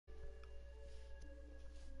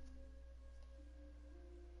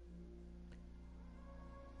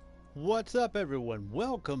What's up, everyone?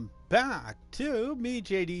 Welcome back to me,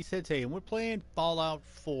 JD Sensei, and we're playing Fallout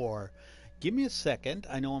 4. Give me a second.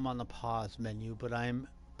 I know I'm on the pause menu, but I'm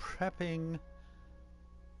prepping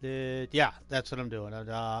the... Yeah, that's what I'm doing.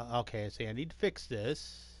 Okay, see, I need to fix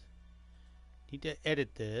this. Need to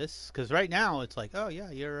edit this, because right now it's like, oh yeah,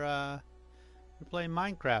 you're playing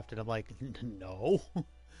Minecraft, and I'm like, no.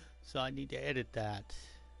 So I need to edit that.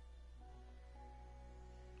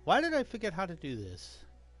 Why did I forget how to do this?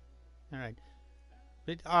 All right.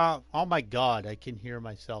 But, oh my God, I can hear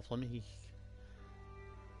myself. Let me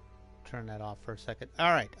turn that off for a second.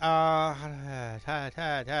 All right.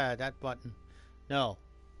 That button. No.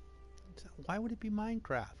 Why would it be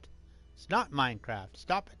Minecraft? It's not Minecraft.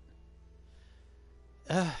 Stop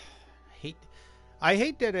it. I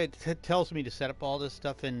hate that it tells me to set up all this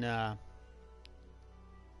stuff in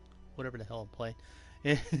whatever the hell I'm playing.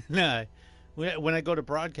 When I go to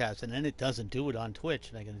broadcast, and then it doesn't do it on Twitch,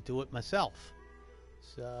 and I'm going to do it myself.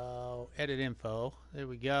 So, edit info. There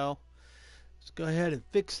we go. Let's go ahead and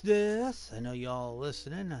fix this. I know y'all are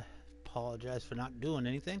listening. I apologize for not doing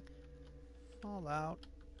anything. Fallout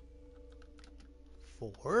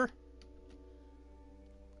 4.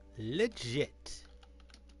 Legit.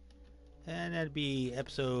 And that'd be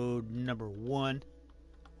episode number 1.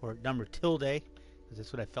 Or number tilde. Because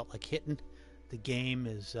that's what I felt like hitting. The game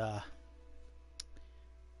is...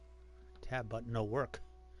 tab button no work.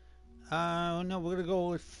 No, we're gonna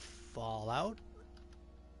go with Fallout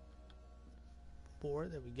 4.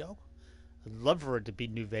 There we go. I'd love for it to be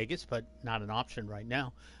New Vegas, but not an option right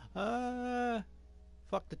now.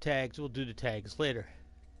 Fuck the tags. We'll do the tags later.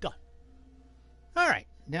 Done. All right.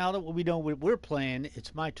 Now that we know what we're playing,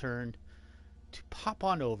 it's my turn to pop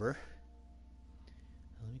on over.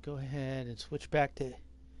 Let me go ahead and switch back to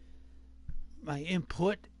my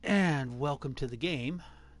input and welcome to the game.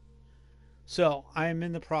 So, I'm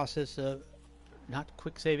in the process of not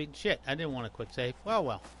quick saving. Shit, I didn't want to quick save.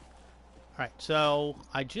 Well. Alright, so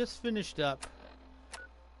I just finished up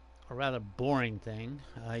a rather boring thing.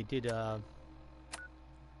 I did,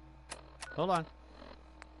 hold on.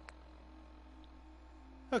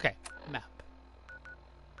 Okay, map.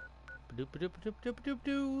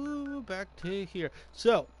 Back to here.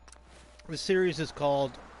 So, the series is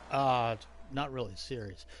called, not really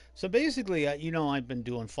serious. So basically, I've been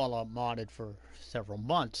doing Fallout modded for several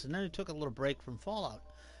months, and then I took a little break from Fallout.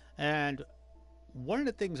 And one of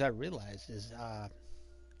the things I realized is,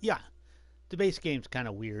 the base game's kind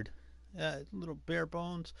of weird. A little bare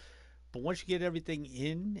bones. But once you get everything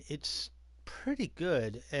in, it's pretty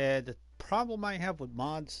good. And the problem I have with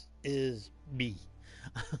mods is me.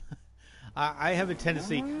 I have a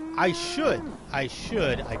tendency, I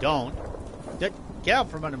don't. Get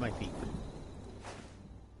out from under my feet.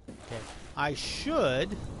 I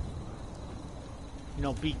should,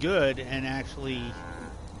 be good and actually,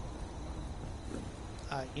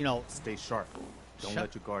 Stay sharp. Don't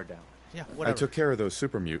let your guard down. Yeah, whatever. I took care of those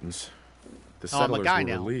super mutants. The settlers were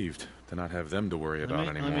relieved to not have them to worry about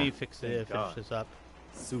anymore. Let me fix this up.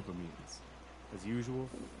 Super mutants. As usual.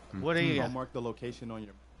 What are you? I'll mark the location on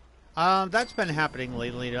your... That's been happening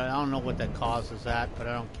lately. I don't know what that causes that, but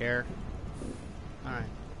I don't care. Alright.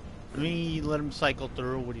 Let me let him cycle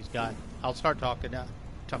through what he's got. I'll start talking to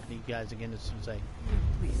you guys again as soon as I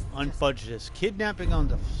unfudge this. Kidnapping on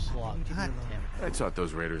the slug. God damn it. I taught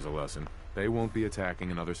those raiders a lesson. They won't be attacking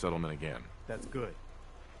another settlement again. That's good.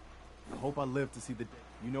 I hope I live to see the day.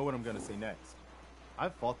 You know what I'm gonna say next.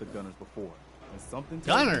 I've fought the Gunners before. And something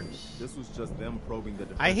tells me this was just them probing the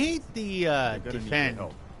defense. I hate the defend.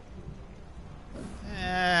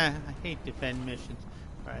 I hate defend missions.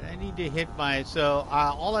 Alright, I need to hit my... So,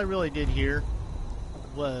 all I really did here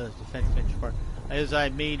was defense finish part. Is I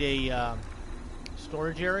made a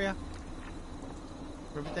storage area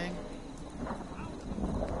for everything.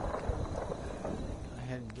 Go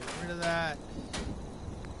ahead and get rid of that.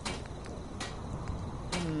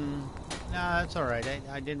 Nah, that's alright.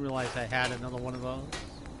 I didn't realize I had another one of those.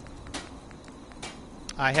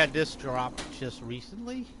 I had this drop just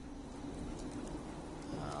recently.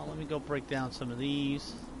 Let me go break down some of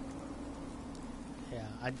these. Yeah,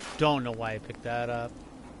 I don't know why I picked that up.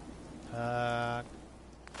 The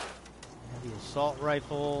assault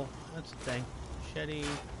rifle. That's the thing. Machete.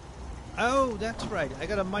 Oh, that's right. I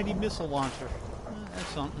got a mighty missile launcher. That's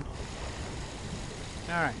something.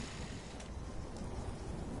 Alright.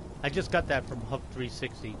 I just got that from Hub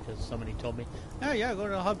 360 because somebody told me, oh yeah, go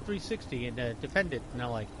to Hub 360 and defend it. And I'm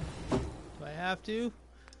like, do I have to?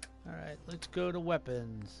 Alright, let's go to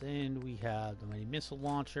weapons. And we have the mighty missile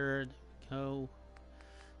launcher. There we go.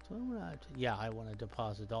 So I want to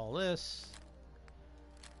deposit all this.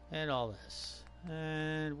 And all this.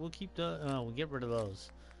 And we'll keep the... we'll get rid of those.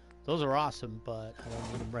 Those are awesome, but I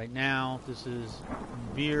don't need them right now. This is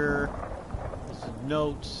beer. This is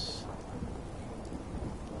notes.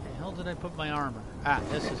 Where the hell did I put my armor? Ah,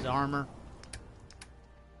 this is armor.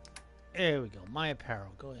 There we go. My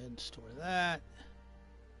apparel. Go ahead and store that.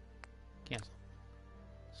 Cancel.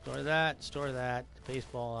 Store that. Store that. The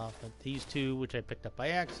baseball outfit. These two, which I picked up by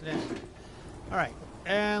accident. Alright.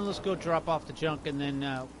 And let's go drop off the junk. And then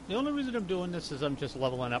the only reason I'm doing this is I'm just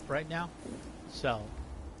leveling up right now. So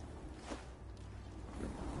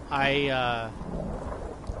I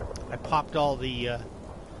popped all the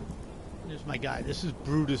there's my guy. This is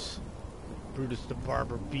Brutus the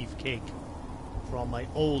Barber Beefcake for all my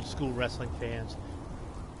old school wrestling fans.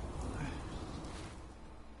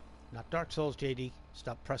 Not Dark Souls, JD.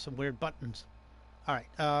 Stop pressing weird buttons. Alright,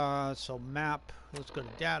 so map. Let's go to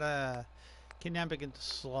data. Kidnapping into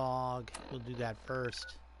Slog. We'll do that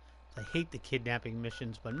first. I hate the kidnapping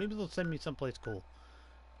missions, but maybe they'll send me someplace cool.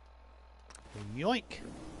 Yoink!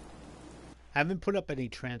 I haven't put up any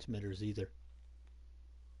transmitters either.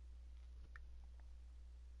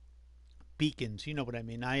 Beacons, you know what I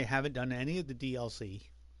mean. I haven't done any of the DLC.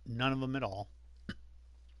 None of them at all.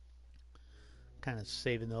 Kind of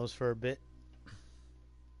saving those for a bit.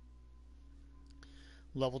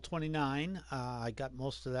 Level 29. I got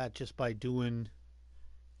most of that just by doing,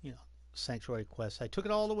 Sanctuary quests. I took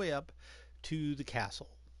it all the way up to the castle.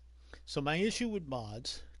 So my issue with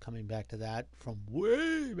mods, coming back to that from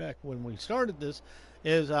way back when we started this,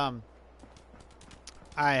 is I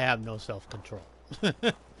have no self-control.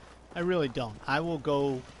 I really don't. I will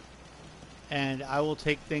go and I will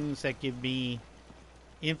take things that give me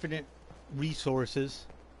infinite resources.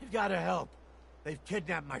 You've got to help. They've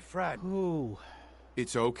kidnapped my friend. Ooh.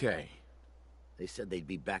 It's okay. They said they'd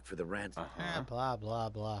be back for the ransom. Blah, blah,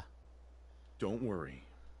 blah. Don't worry.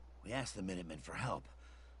 We asked the Minutemen for help,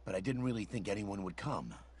 but I didn't really think anyone would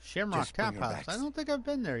come. Shamrock Tap House. I don't think I've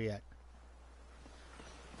been there yet.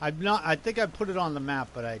 I think I put it on the map,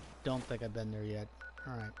 but I don't think I've been there yet.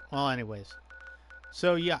 Alright. Well, anyways.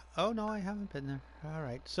 So, yeah. Oh, no, I haven't been there.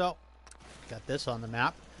 Alright. So, got this on the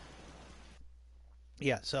map.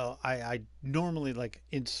 Yeah, so I normally, like,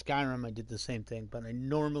 in Skyrim, I did the same thing, but I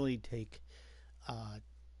normally take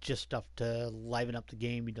just stuff to liven up the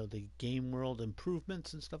game, the game world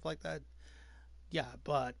improvements and stuff like that. Yeah,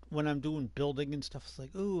 but when I'm doing building and stuff, it's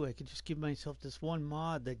like, ooh, I could just give myself this one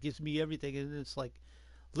mod that gives me everything, and it's like,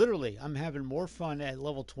 literally, I'm having more fun at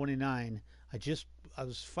level 29. I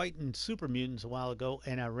was fighting super mutants a while ago,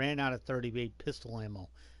 and I ran out of 38 ammo,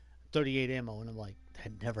 and I'm like,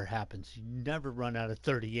 that never happens. You never run out of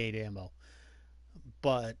 38 ammo.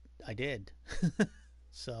 But I did.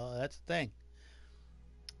 So that's the thing.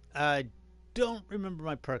 I don't remember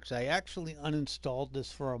my perks. I actually uninstalled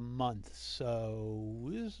this for a month, so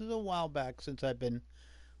this is a while back since I've been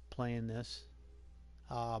playing this.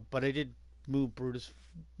 But I did move Brutus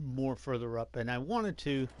more further up, and I wanted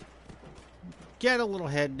to get a little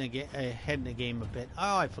ahead in the game a bit.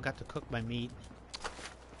 Oh, I forgot to cook my meat.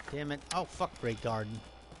 Damn it. Oh, fuck Grey Garden.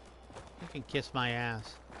 You can kiss my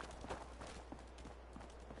ass.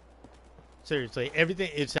 Seriously, everything,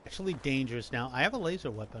 it's actually dangerous now. I have a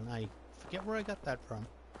laser weapon. I forget where I got that from.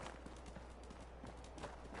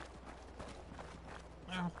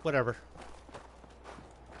 Well, whatever.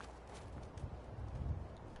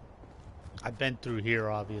 I've been through here,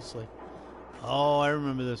 obviously. Oh, I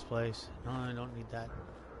remember this place. No, I don't need that.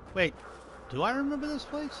 Wait, do I remember this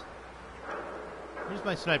place? Where's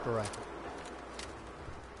my sniper rifle?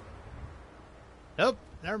 Nope,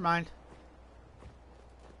 never mind.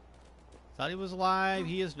 Thought he was alive.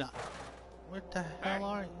 He is not. Where the hell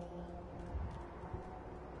are you?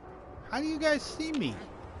 How do you guys see me?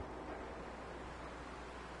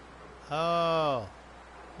 Oh.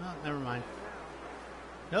 Oh, never mind.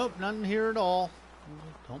 Nope, nothing here at all.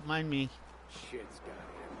 Don't mind me. Shit's got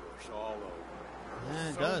ambush all over. Yeah,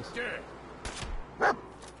 it does.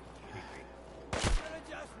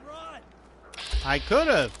 I could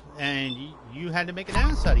have, and you had to make an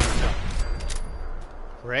ass out of yourself.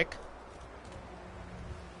 Frick.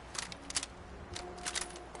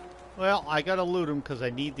 Well, I gotta loot him because I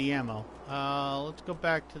need the ammo. Let's go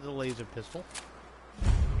back to the laser pistol.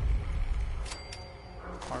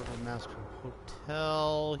 Harbor Master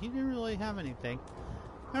Hotel. He didn't really have anything.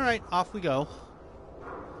 Alright, off we go.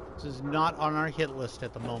 This is not on our hit list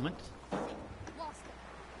at the moment.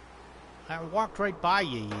 I walked right by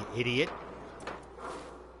you, you idiot.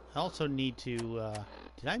 I also need to,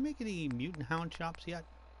 did I make any mutant hound chops yet?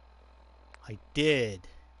 I did.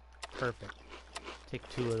 Perfect. Take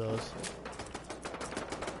 2 of those.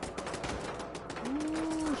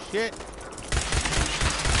 Ooh, shit.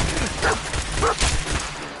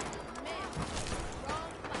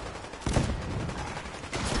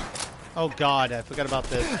 Oh God, I forgot about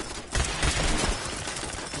this.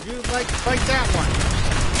 Would you like to fight that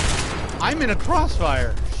one? I'm in a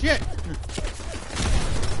crossfire. Shit.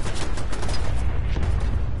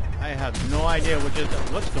 I have no idea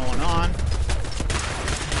what's going on.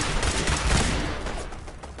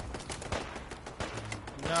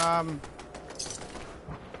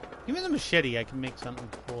 Give me the machete. I can make something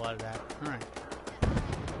cool out of that. All right.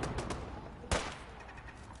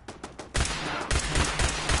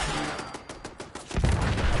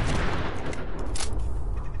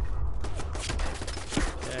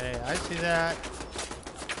 Okay, I see that.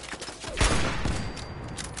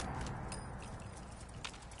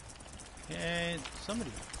 Okay,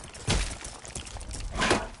 somebody.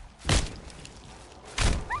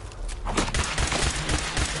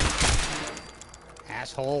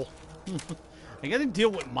 Asshole. I gotta deal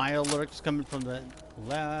with my alerts coming from the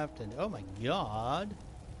left, and oh my God.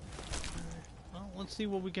 Well, let's see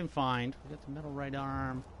what we can find. We got the metal right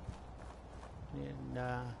arm. And,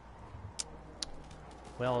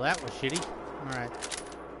 well, that was shitty. Alright.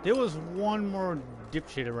 There was one more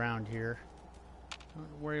dipshit around here. I don't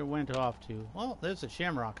know where he went off to. Well, there's a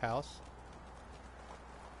Shamrock house.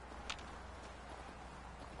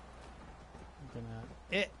 I'm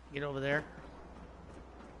gonna... get over there.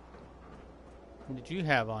 What did you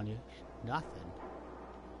have on you? Nothing.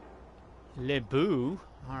 Le Boo.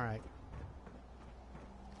 Alright.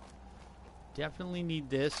 Definitely need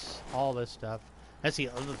this. All this stuff. That's the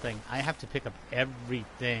other thing. I have to pick up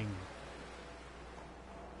everything.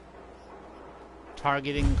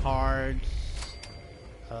 Targeting cards.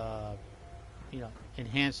 You know,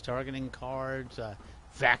 enhanced targeting cards.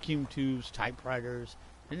 Vacuum tubes. Typewriters.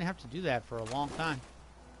 I didn't have to do that for a long time.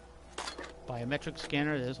 Biometric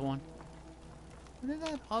scanner. There's one. Where did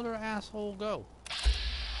that other asshole go?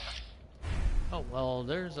 Oh, well,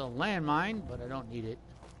 there's a landmine, but I don't need it.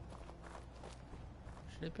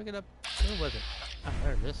 Should I pick it up? Where was it? Oh,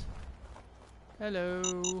 there it is.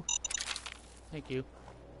 Hello. Thank you.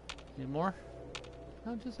 Any more?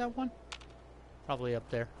 No, just that one? Probably up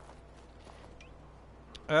there.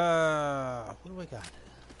 What do I got?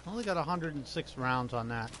 I only got 106 rounds on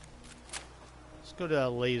that. Let's go to a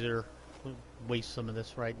laser. We'll waste some of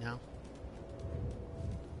this right now.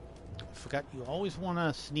 I forgot you always want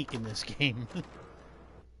to sneak in this game.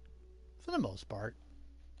 For the most part.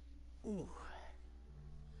 Ooh.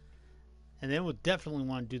 And then we'll definitely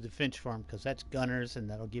want to do the Finch farm because that's gunners and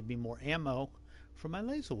that'll give me more ammo for my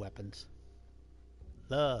laser weapons.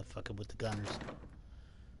 Love fucking with the gunners.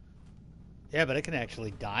 Yeah, but I can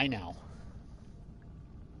actually die now.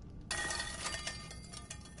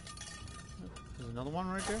 There's another one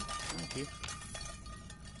right there. Thank you.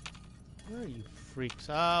 Where are you freaks?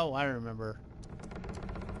 Oh, I remember.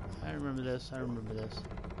 I remember this. I remember this.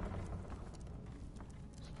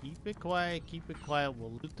 Keep it quiet. Keep it quiet.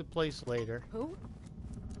 We'll loot the place later. Who?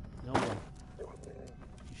 No one. You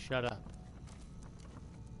shut up.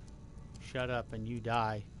 Shut up and you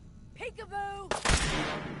die. Peekaboo!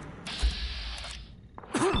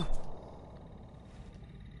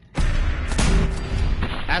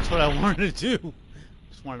 That's what I wanted to do.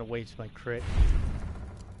 Just wanted to waste my crit.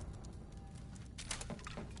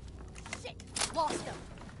 Shit! Lost him!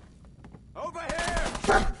 Over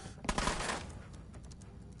here!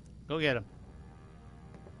 Go get him.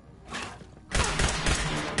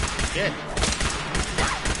 Get.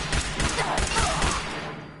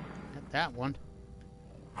 Got that one.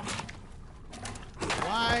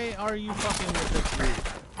 Why are you fucking with this dude?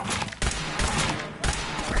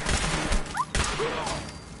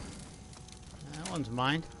 That one's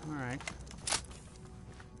mine. Alright.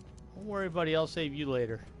 Don't worry, buddy. I'll save you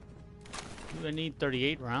later. You're gonna need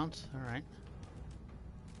 38 rounds. Alright.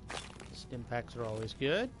 Stim packs are always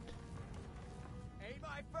good. Ain't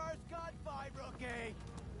my first gunfight, rookie!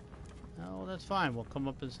 Oh, that's fine. We'll come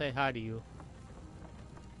up and say hi to you.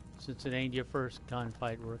 Since it ain't your first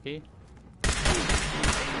gunfight, rookie.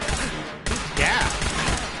 Yeah.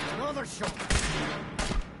 Another shot!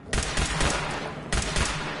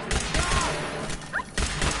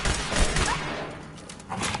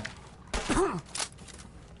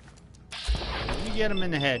 You get him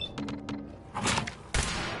in the head.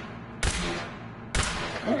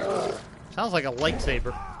 Sounds like a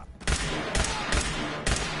lightsaber.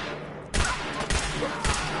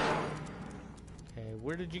 Okay,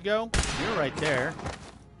 where did you go? You're right there.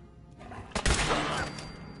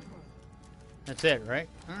 That's it, right?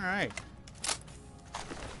 Alright.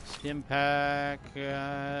 Stim pack. No,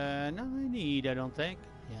 I need, I don't think.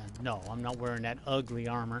 Yeah, no, I'm not wearing that ugly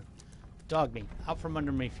armor. Dog meat. Out from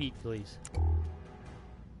under my feet, please.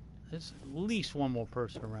 There's at least one more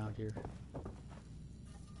person around here.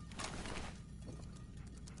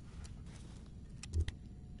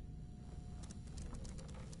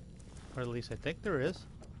 Or at least I think there is.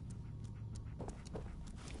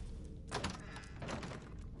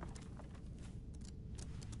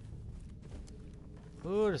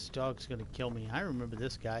 Oh, this dog's gonna kill me. I remember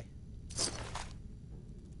this guy.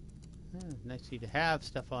 Nice of you to have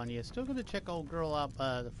stuff on you. Still gonna check old girl out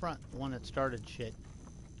the front, the one that started shit.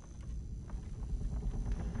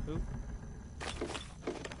 Oop.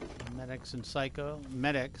 Medics and Psycho.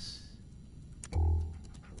 Medics.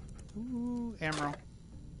 Ooh, ammo.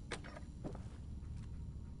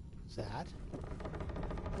 What's that?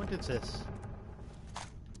 What is this?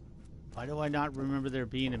 Why do I not remember there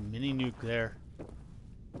being a mini nuke there?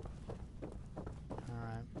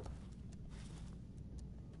 Alright.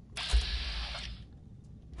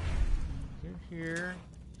 You're here.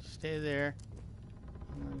 Stay there.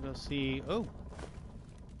 I'm gonna go see. Oh!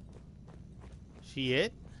 She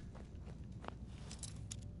it?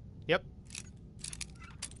 Yep.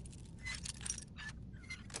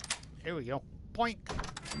 There we go. Point.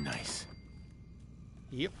 Nice.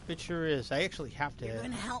 Yep, it sure is. I actually have to. You're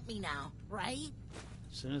gonna help me now, right?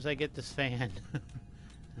 As soon as I get this fan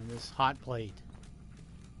and this hot plate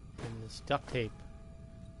and this duct tape.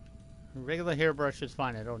 A regular hairbrush is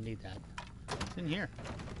fine. I don't need that. It's in here.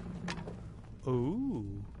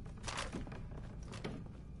 Ooh.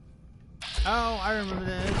 Oh, I remember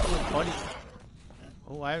that. This was Buddy.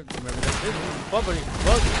 Oh, I remember that. This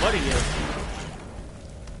is Buddy is.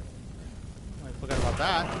 Oh, I forgot about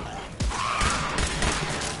that.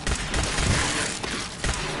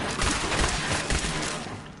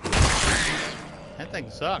 That thing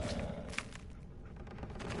sucked.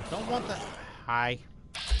 Don't want that. Hi.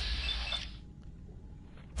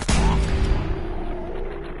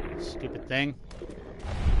 Stupid thing.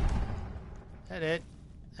 That it?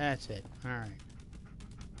 That's it. Alright.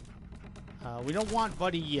 We don't want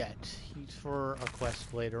Buddy yet. He's for a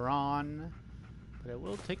quest later on. But I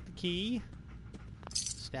will take the key.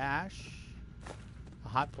 Stash. A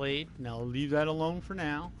hot plate. And I'll leave that alone for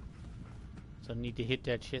now. So I need to hit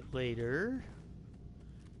that shit later.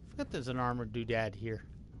 I forgot there's an armored doodad here.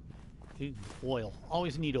 Ooh, oil.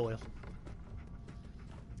 Always need oil.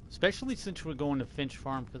 Especially since we're going to Finch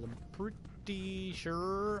Farm, because I'm pretty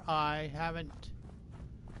sure I haven't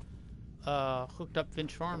hooked up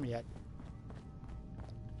Finch Farm yet.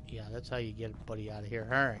 Yeah, that's how you get Buddy out of here.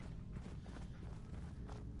 Alright.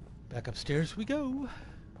 Back upstairs we go.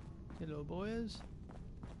 Hello, boys.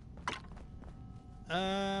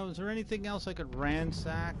 Was there anything else I could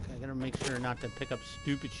ransack? I gotta make sure not to pick up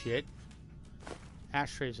stupid shit.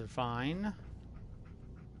 Ashtrays are fine.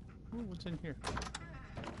 Ooh, what's in here?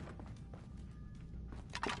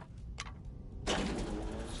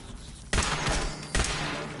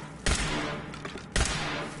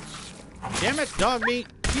 Damn it, dog meat!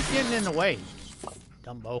 Keep getting in the way,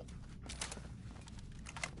 Dumbo.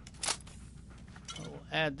 I'll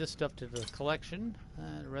add this stuff to the collection.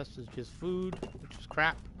 The rest is just food, which is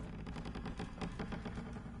crap.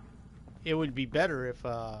 It would be better if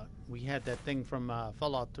we had that thing from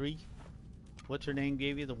Fallout 3. What's her name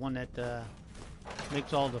gave you? The one that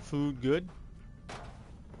makes all the food good?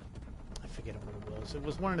 I forget what it was. It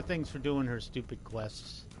was one of the things for doing her stupid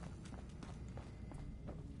quests.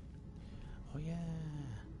 Oh, yeah.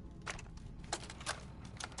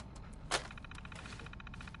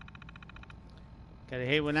 Gotta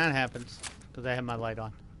hate when that happens, because I have my light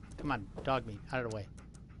on. Come on, dog meat, out of the way.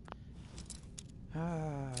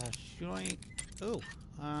 Shoink. Ooh,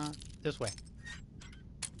 this way.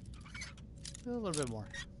 A little bit more.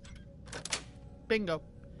 Bingo.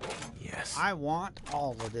 Yes. I want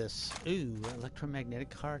all of this. Ooh, electromagnetic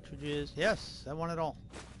cartridges. Yes, I want it all.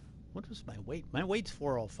 What was my weight? My weight's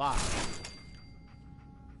 405.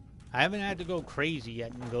 I haven't had to go crazy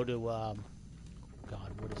yet and go to,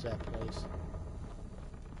 God, what is that place?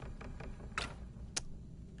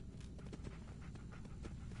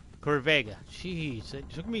 Corvega. Jeez, it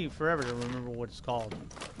took me forever to remember what it's called.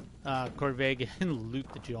 Corvega and loot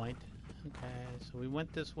the joint. Okay, so we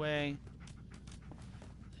went this way.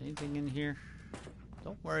 Anything in here?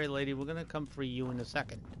 Don't worry, lady. We're gonna come for you in a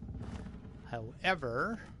second.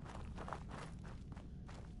 However,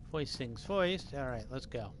 voice things voiced. All right, let's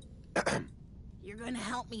go. You're gonna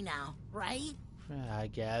help me now, right? I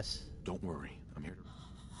guess. Don't worry. I'm here to...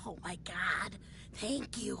 Oh my god.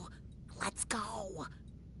 Thank you. Let's go.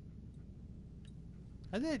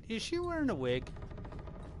 Is she wearing a wig?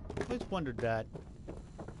 I always wondered that.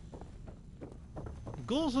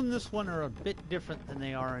 schools in this one are a bit different than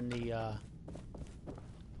they are in the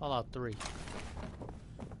Fallout 3.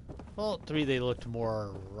 Fallout 3, they looked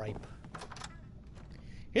more ripe.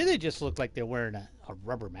 Here they just look like they're wearing a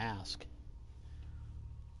rubber mask.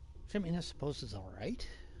 Which, I mean, I suppose is alright.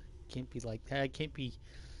 Can't be like that. I can't be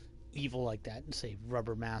evil like that and say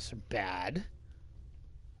rubber masks are bad.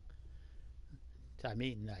 I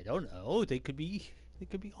mean, I don't know. They could be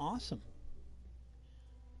awesome.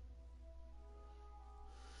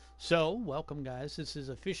 So, welcome guys. This is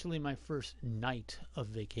officially my first night of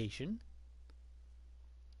vacation.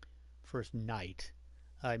 First night.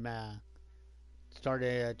 I'm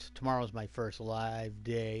started tomorrow's my first live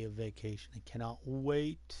day of vacation. I cannot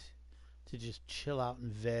wait to just chill out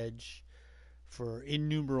and veg for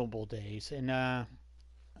innumerable days. And I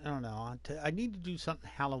don't know. I need to do something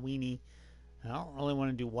Halloween-y. I don't really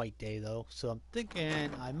want to do White Day though, so I'm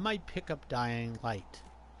thinking I might pick up Dying Light.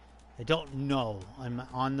 I don't know. I'm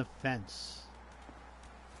on the fence.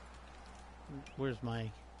 Where's my...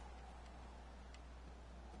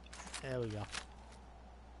 There we go.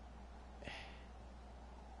 I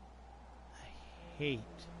hate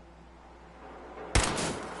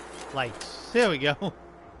lights. There we go.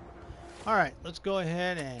 Alright, let's go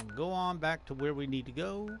ahead and go on back to where we need to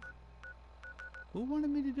go. Who wanted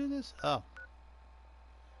me to do this? Oh.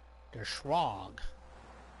 The Shrog.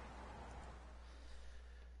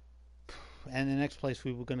 And the next place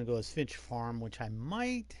we were going to go is Finch Farm, which I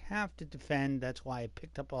might have to defend. That's why I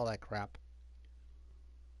picked up all that crap.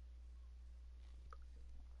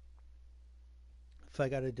 If I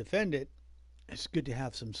got to defend it, it's good to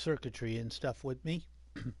have some circuitry and stuff with me.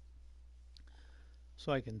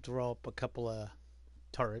 So I can throw up a couple of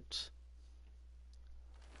turrets.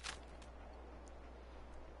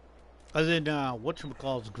 Other than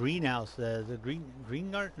whatchamacallit's greenhouse, the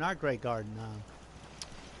green garden, not Grey Garden.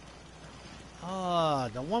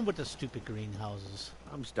 The one with the stupid greenhouses.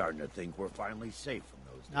 I'm starting to think we're finally safe from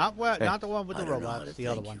those. Not the one with the robots. The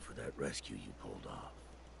other one. For that rescue you pulled off.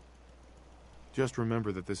 Just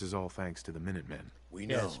remember that this is all thanks to the Minutemen. We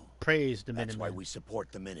know. Yes, praise the Minutemen. That's why we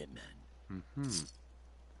support the Minutemen. Mm-hmm.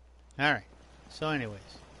 All right. So, anyways,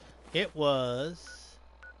 it was.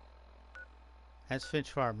 That's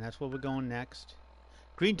Finch Farm. That's where we're going next.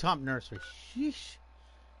 Green Top Nursery. Sheesh.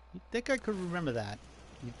 You'd think I could remember that.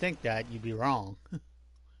 You'd think that. You'd be wrong.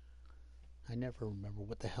 I never remember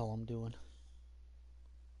what the hell I'm doing.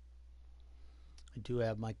 I do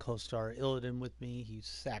have my co-star Illidan with me. He's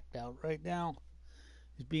sacked out right now.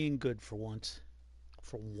 He's being good for once.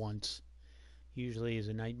 For once. Usually he's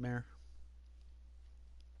a nightmare.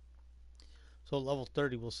 So level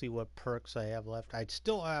 30, we'll see what perks I have left. I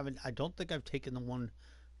still haven't. I don't think I've taken the one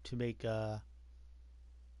to make. What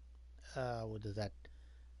is that?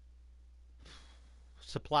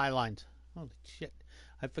 Supply lines. Holy shit!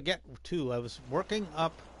 I forget too. I was working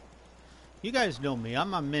up. You guys know me.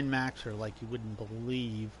 I'm a min-maxer like you wouldn't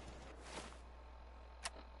believe.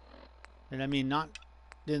 And I mean, not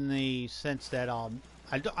in the sense that I'm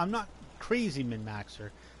not crazy min-maxer,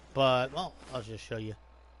 but well, I'll just show you.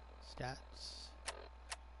 Stats.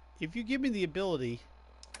 If you give me the ability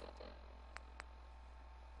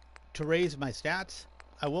to raise my stats,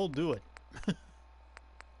 I will do it.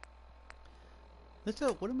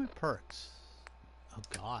 What are my perks? Oh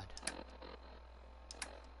God.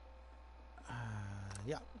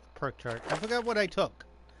 Yeah, perk chart. I forgot what I took.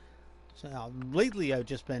 So lately I've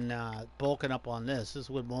just been bulking up on this. This is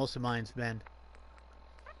what most of mine's been.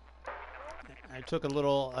 I took a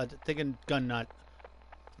little, thinking gun nut.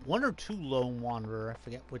 One or two Lone Wanderer, I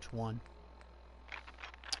forget which one.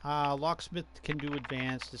 Locksmith can do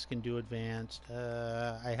advanced, this can do advanced.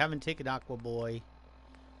 I haven't taken Aqua Boy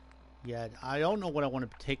yet. I don't know what I want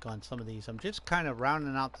to take on some of these. I'm just kind of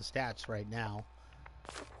rounding out the stats right now.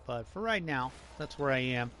 But for right now, that's where I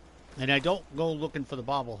am. And I don't go looking for the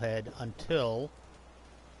bobblehead until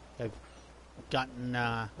I've gotten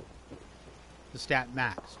the stat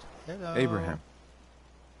maxed. Hello. Abraham.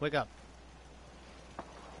 Wake up.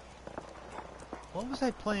 What was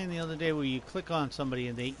I playing the other day where you click on somebody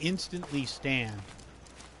and they instantly stand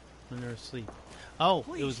when they're asleep? Oh,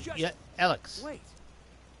 please, it was Alex. Wait,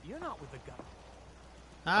 you're not with the Gunners.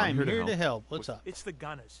 I'm here to help. What's up? It's the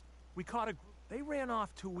Gunners. We caught a group. They ran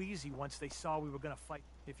off too easy once they saw we were going to fight.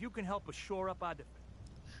 If you can help us shore up our defense.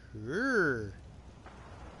 Sure.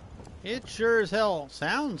 It sure as hell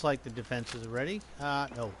sounds like the defenses are ready.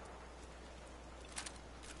 No.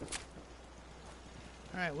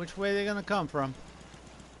 Alright, which way are they gonna come from?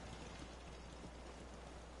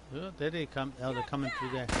 Oh, there they come. Oh, they're coming through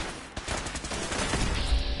there.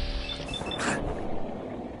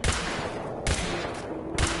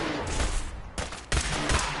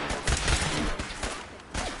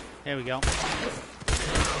 There we go.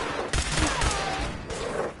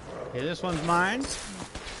 Okay, this one's mine.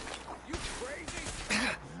 You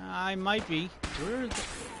crazy? I might be. Where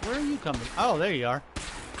are you coming? Oh, there you are.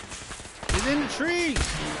 He's in the trees.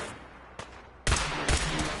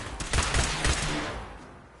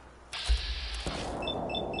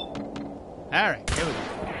 All right, here we go.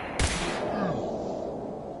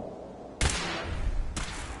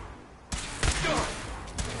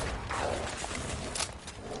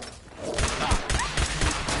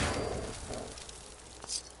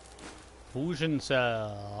 Fusion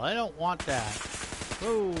cell. I don't want that.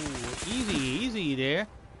 Whoa, easy there.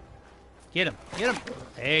 Get him.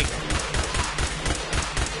 There you go.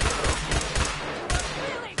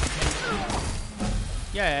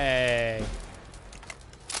 Yay.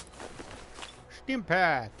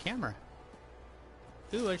 Stimpack camera.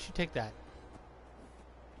 Ooh, I should take that.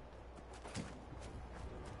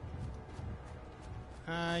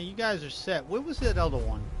 You guys are set. What was that other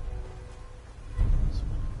one?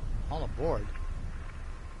 All aboard.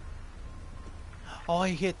 Oh, I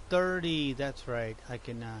hit 30. That's right. I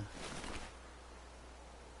can,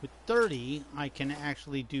 with 30, I can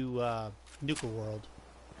actually do, Nuka World.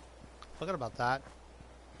 Forgot about that.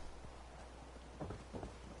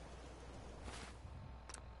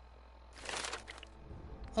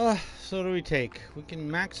 So what do we take? We can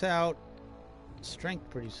max out strength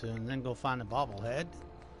pretty soon, then go find a bobblehead.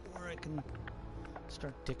 Or I can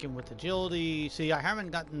start ticking with agility. See, I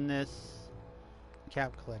haven't gotten this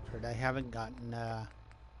cap collector. I haven't gotten, I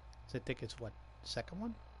think it's what, second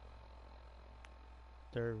one?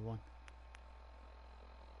 Third one.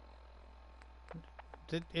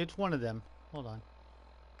 It's one of them. Hold on.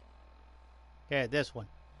 Yeah, this one.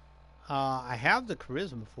 I have the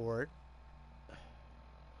charisma for it.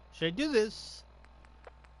 Should I do this?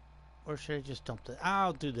 Or should I just dump it?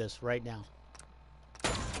 I'll do this right now.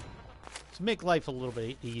 To make life a little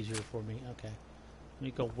bit easier for me. Okay. Let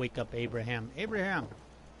me go wake up Abraham. Abraham!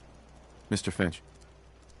 Mr. Finch.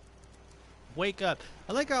 Wake up.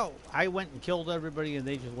 I like how I went and killed everybody and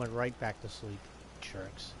they just went right back to sleep.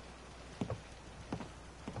 Jerks. I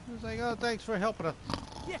was like, oh, thanks for helping us.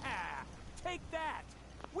 Yeah! Take that!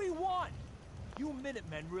 We won! You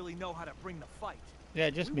Minutemen really know how to bring the fight. Yeah,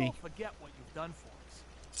 just we me. won't forget what you've done for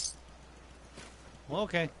us. Well,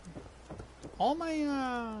 okay. All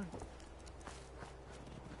my,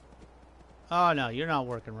 Oh, no, you're not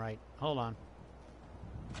working right. Hold on.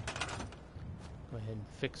 Go ahead and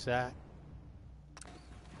fix that.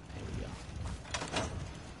 There we go.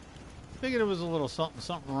 Figured there was a little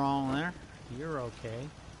something wrong there. You're okay.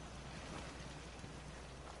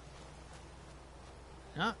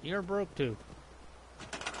 No, you're broke too.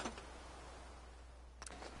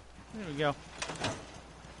 There we go.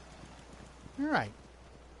 Alright.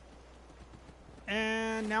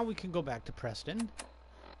 And now we can go back to Preston.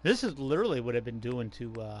 This is literally what I've been doing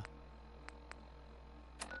to,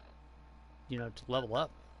 you know, to level up.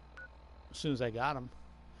 As soon as I got him.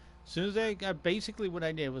 As soon as I got, basically what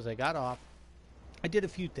I did was I got off. I did a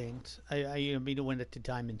few things. I went to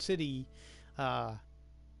Diamond City. I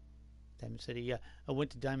went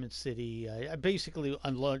to Diamond City. I basically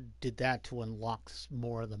did that to unlock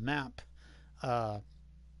more of the map. I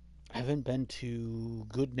haven't been to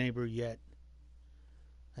Good Neighbor yet.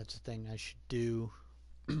 That's the thing I should do.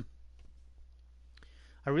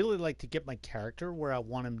 I really like to get my character where I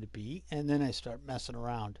want him to be, and then I start messing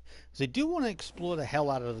around. Because I do want to explore the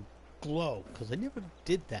hell out of the glow, because I never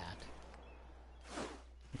did that.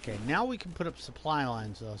 Okay, now we can put up supply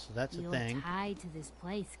lines, though, so that's a thing. You're tied to this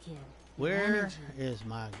place, kid. Where is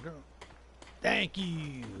my girl? Thank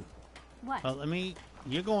you. What? Well,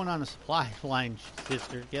 you're going on a supply line,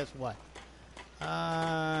 sister. Guess what?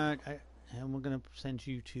 And we're going to send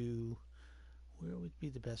you to... Where would be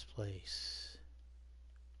the best place?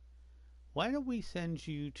 Why don't we send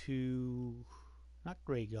you to... Not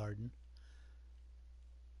Grey Garden.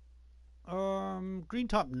 Green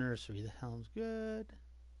Top Nursery. That sounds good.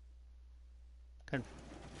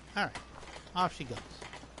 Alright. Off she goes.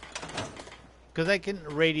 Because I can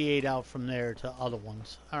radiate out from there to other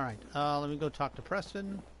ones. Alright. Let me go talk to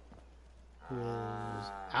Preston. Who is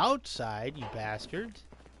outside, you bastards.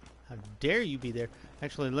 How dare you be there?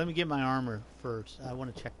 Actually, let me get my armor first. I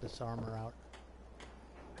want to check this armor out.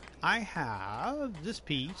 I have this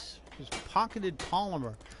piece, which is pocketed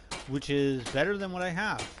polymer, which is better than what I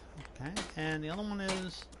have. Okay, and the other one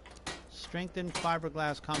is strengthened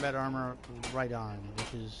fiberglass combat armor right arm,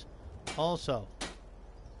 which is also.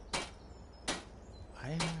 I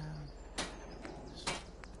have.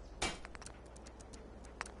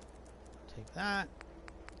 Take that.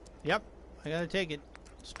 Yep, I gotta take it.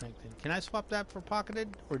 Strengthen. Can I swap that for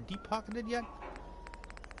pocketed or deep pocketed yet?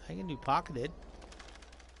 I can do pocketed.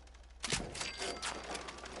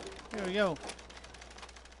 There we go.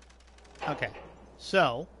 Okay,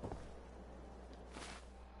 so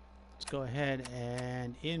let's go ahead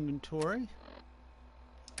and inventory.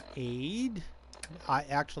 Aid. I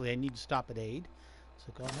need to stop at aid.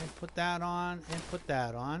 So go ahead and put that on and put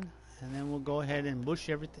that on. And then we'll go ahead and mush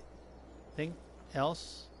everything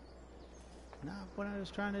else. Not what I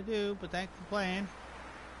was trying to do, but thanks for playing.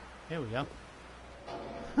 Here we go.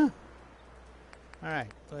 Huh.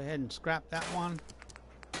 Alright, go ahead and scrap that one.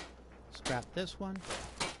 Scrap this one.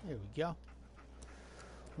 There we go.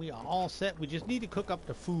 We are all set. We just need to cook up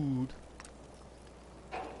the food.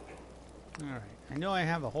 Alright, I know I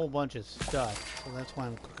have a whole bunch of stuff, so that's why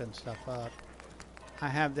I'm cooking stuff up. I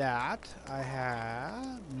have that. I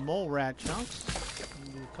have mole rat chunks.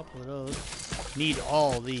 I'll do a couple of those. Need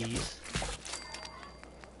all these.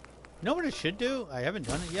 You know what I should do? I haven't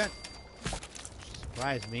done it yet.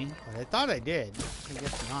 Surprised me, but I thought I did. I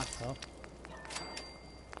guess not, though.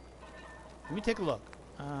 Let me take a look.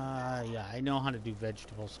 Yeah, I know how to do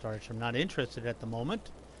vegetable starch. I'm not interested at the moment,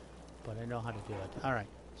 but I know how to do it. All right,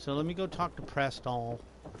 so let me go talk to Prestall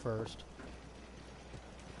first.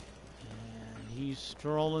 And he's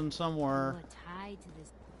strolling somewhere.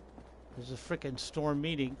 There's a freaking store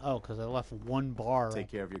meeting. Oh, because I left one bar. Take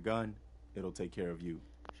care of your gun. It'll take care of you.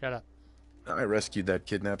 Shut up. I rescued that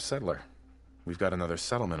kidnapped settler. We've got another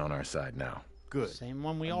settlement on our side now. Good. Same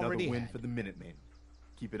one we Another already win had. for the Minutemen.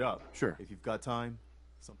 Keep it up. Sure. If you've got time,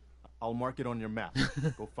 I'll mark it on your map.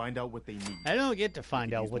 Go find out what they need. I don't get to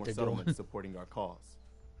find out what they're doing. Supporting our cause.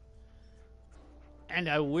 And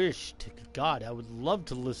I wish to God I would love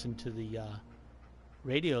to listen to the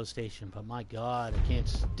radio station, but my God, I can't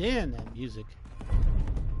stand that music.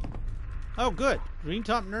 Oh, good. Green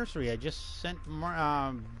Top Nursery. I just sent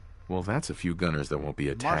well, that's a few gunners that won't be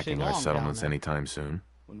attacking our settlements anytime soon.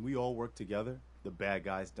 When we all work together, the bad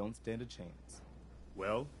guys don't stand a chance.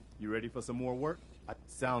 Well, you ready for some more work?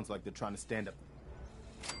 Sounds like they're trying to stand up.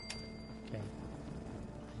 Okay.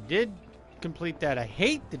 I did complete that. I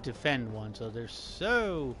hate the defend one, so they're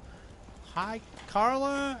so... Hi,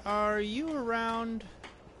 Carla, are you around?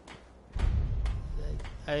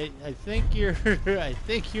 I think your I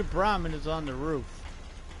think your Brahmin is on the roof.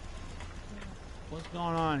 What's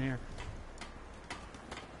going on here?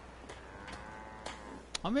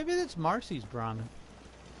 Oh, maybe that's Marcy's Brahmin.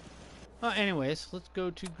 Well, anyways, let's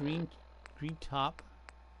go to Green Top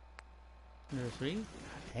Nursery.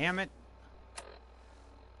 Damn it.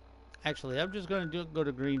 Actually, I'm just going to go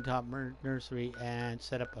to Green Top Nursery and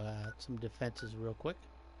set up some defenses real quick.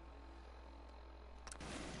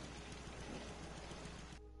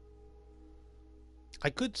 I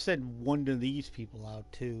could send one of these people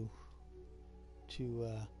out too to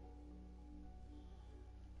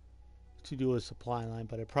do a supply line,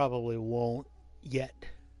 but I probably won't yet.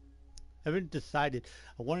 I haven't decided.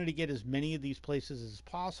 I wanted to get as many of these places as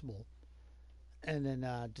possible, and then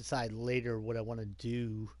decide later what I want to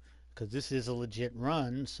do, because this is a legit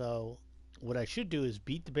run. So what I should do is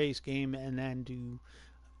beat the base game and then do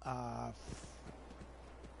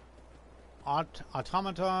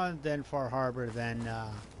Automata, then Far Harbor, then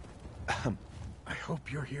I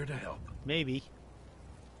hope you're here to help. Maybe.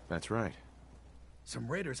 That's right.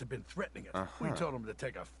 Some raiders have been threatening us. We told them to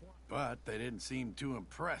take a but they didn't seem too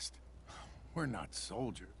impressed. We're not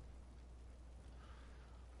soldiers.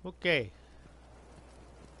 Okay.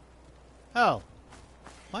 Oh.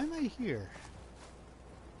 Why am I here?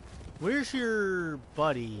 Where's your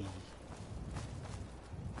buddy?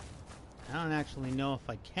 I don't actually know if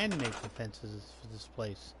I can make defenses for this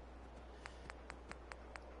place.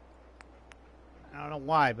 I don't know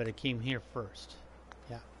why, but it came here first.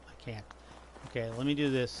 Yeah, I can't. Okay, let me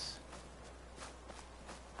do this.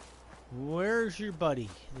 Where's your buddy?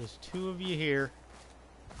 There's two of you here.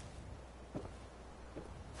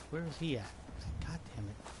 Where is he at? God damn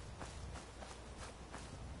it.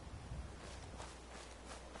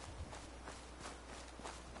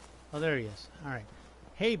 Oh, there he is. Alright.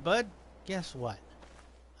 Hey, bud, guess what?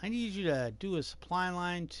 I need you to do a supply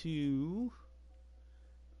line to...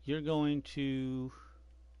 You're going to...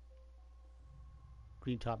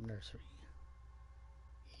 Green Top Nursery.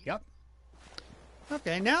 Yep.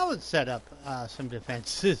 Okay, now let's set up some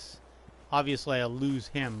defenses. Obviously, I'll lose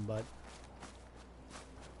him, but...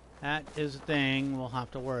 That is a thing we'll have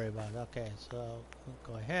to worry about. Okay, so we'll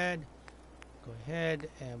go ahead,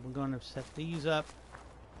 and we're going to set these up.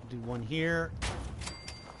 Do one here.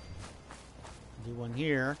 Do one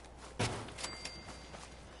here.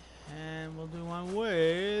 And we'll do one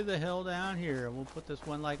way the hell down here. We'll put this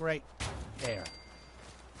one like right there.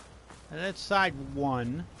 And that's side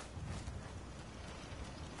one.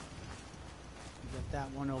 Got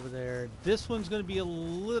that one over there. This one's going to be a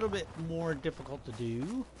little bit more difficult to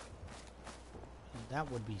do.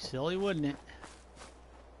 That would be silly, wouldn't it?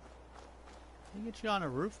 Can I get you on a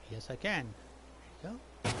roof? Yes, I can. There you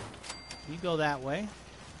go. You go that way.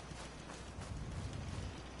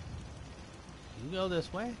 You go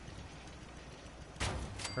this way.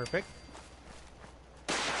 Perfect.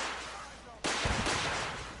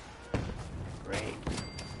 Great.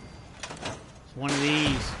 It's one of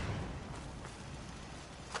these.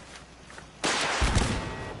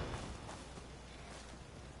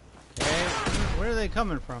 Okay, where are they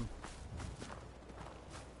coming from?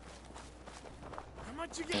 How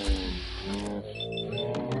much you get?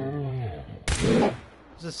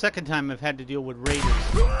 It's the second time I've had to deal with raiders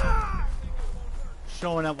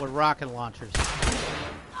showing up with rocket launchers.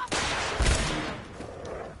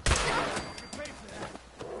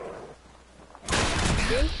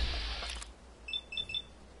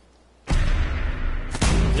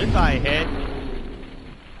 Goodbye, head.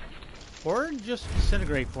 Or just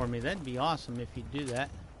disintegrate for me. That'd be awesome if you'd do that.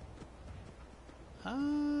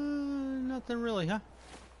 Nothing really, huh?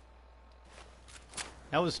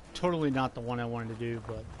 That was totally not the one I wanted to do,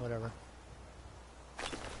 but whatever.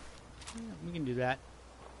 Yeah, we can do that.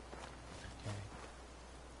 Okay.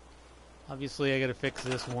 Obviously, I gotta fix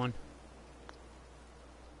this one.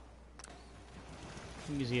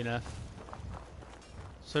 Easy enough.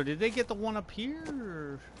 So, did they get the one up here?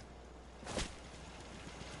 Or...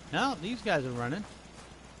 No, these guys are running.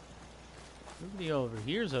 Everybody over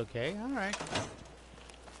here's okay. Alright.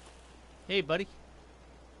 Hey, buddy.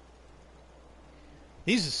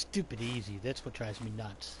 These are stupid easy. That's what drives me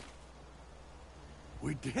nuts.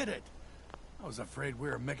 We did it. I was afraid we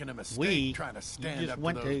were making a mistake trying to stand up to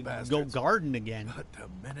those bastards. We just went to go garden again. But the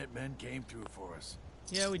Minutemen came through for us.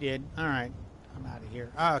 Yeah, we did. Alright. I'm out of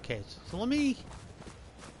here. Okay, so let me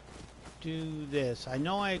do this. I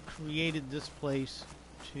know I created this place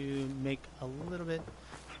to make a little bit.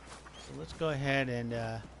 So let's go ahead and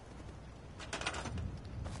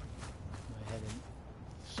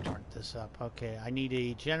start this up. Okay, I need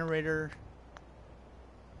a generator.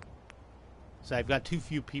 So I've got too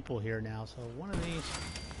few people here now. So one of these,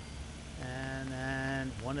 and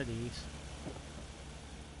then one of these.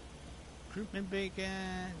 Recruitment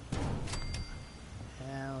beacon.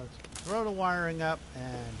 And let's throw the wiring up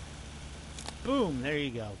and boom, there you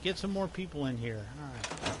go. Get some more people in here. Alright.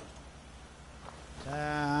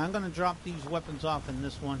 I'm going to drop these weapons off in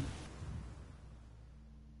this one.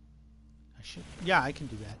 Yeah, I can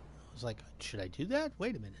do that. I was like, should I do that?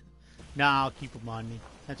 Wait a minute. No, I'll keep them on me.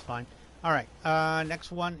 That's fine. Alright,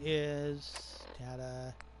 next one is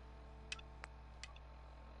data.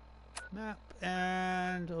 Map.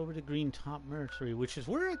 And over to Green Top Nursery, which is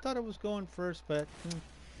where I thought I was going first, but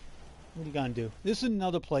what are you gonna do? This is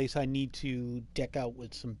another place I need to deck out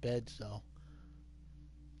with some beds, though.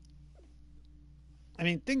 I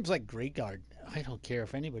mean, things like Greyguard, I don't care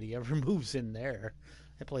if anybody ever moves in there.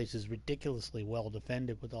 That place is ridiculously well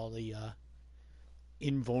defended with all the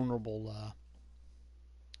invulnerable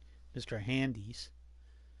Mr. Handies.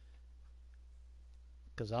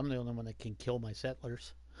 Because I'm the only one that can kill my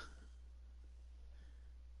settlers.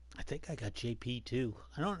 I think I got JP too.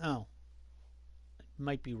 I don't know. I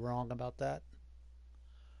might be wrong about that.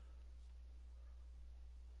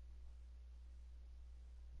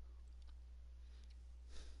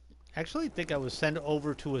 Actually, I think I was sent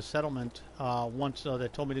over to a settlement once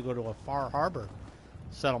that told me to go to a Far Harbor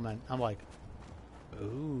settlement. I'm like,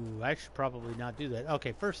 ooh, I should probably not do that.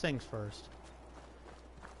 Okay, first things first.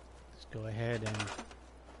 Let's go ahead and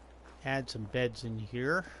add some beds in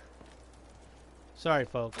here. Sorry,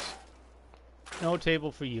 folks. No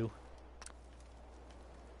table for you.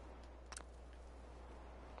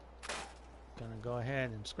 Gonna go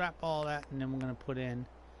ahead and scrap all that, and then we're gonna put in.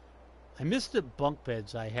 I missed the bunk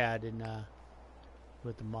beds I had in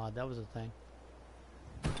with the mod. That was a thing.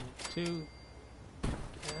 2.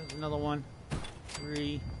 There's another one.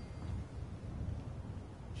 3.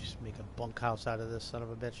 Just make a bunkhouse out of this son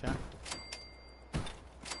of a bitch, huh?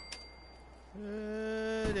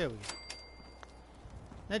 There we go.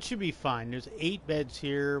 That should be fine. There's 8 beds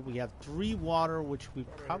here. We have 3 water, which we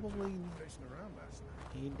probably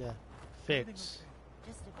need to fix.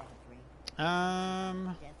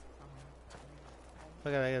 I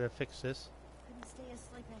gotta fix this.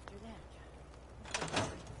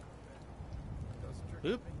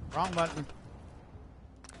 Oop, wrong button.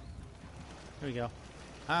 There we go.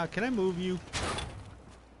 Can I move you?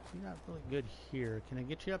 You're not really good here. Can I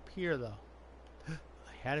get you up here, though? I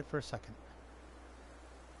had it for a second.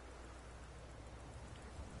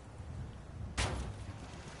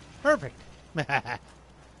 Perfect. Don't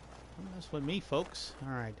mess with me, folks.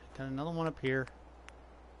 Alright, got another one up here.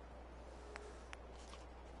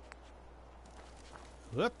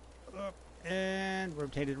 Whoop, up, and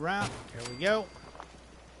rotate it around. There we go.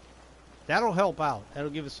 That'll help out. That'll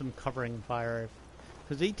give us some covering fire.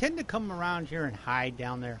 Because they tend to come around here and hide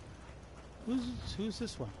down there. Who's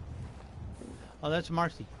this one? Oh, that's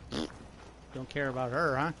Marcy. Don't care about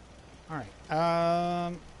her, huh? Alright.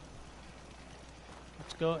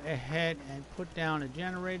 Let's go ahead and put down a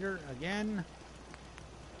generator again.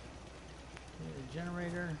 A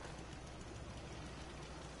generator.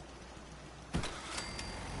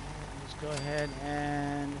 Let's go ahead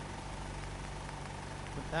and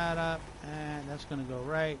put that up, and that's going to go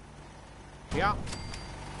right. Yeah.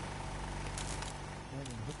 And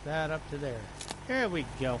hook that up to there. There we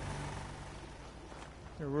go.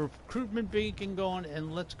 The recruitment beacon going,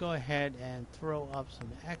 and let's go ahead and throw up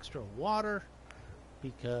some extra water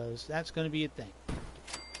because that's going to be a thing.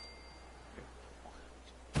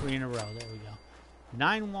 3 in a row. There we go.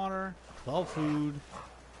 9 water, 12 food.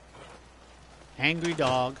 Angry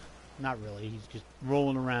dog. Not really. He's just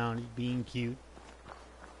rolling around. He's being cute.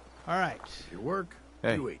 All right. Your work.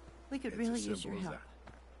 Hey. You eat. We could It's really as use your simple as help.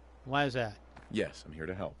 that. Why is that? Yes, I'm here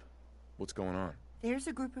to help. What's going on? There's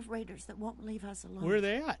a group of raiders that won't leave us alone. Where are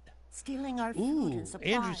they at? Stealing our food Ooh, and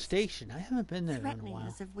supplies. Andrew Station. I haven't been there in a Threatening while.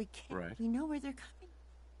 us if we can't. Right. We know where they're coming.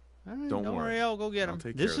 All right, Don't don't worry, worry. I'll go get I'll them.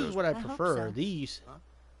 take This care of is those. what I I hope prefer. so. These.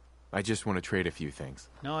 I just want to trade a few things.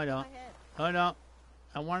 No, I don't. No, I don't.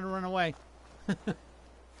 I want to run away.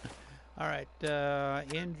 All right,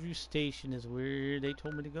 Andrew Station is where they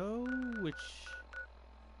told me to go, which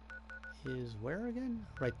is where again?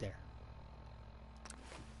 Right there.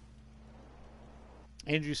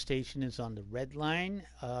 Andrew Station is on the Red Line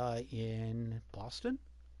in Boston.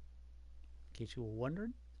 In case you were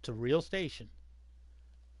wondering, it's a real station.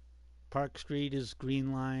 Park Street is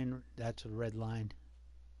Green Line. That's a Red Line.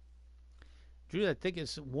 Drew, I think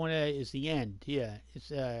it's one is the end. Yeah, it's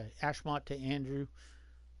Ashmont to Andrew,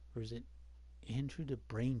 or is it Andrew to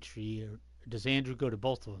Braintree, or does Andrew go to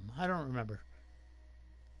both of them? I don't remember.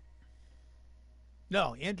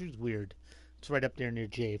 No, Andrew's weird. It's right up there near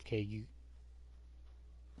JFK. You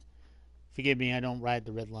forgive me, I don't ride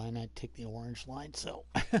the red line. I take the orange line. So.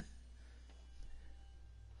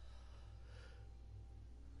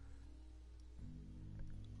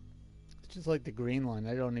 Just like the green line,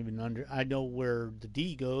 I don't even I know where the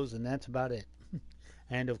D goes, and that's about it.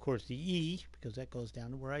 And of course the E, because that goes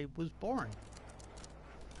down to where I was born.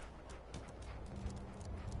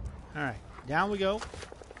 All right, down we go.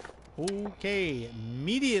 Okay,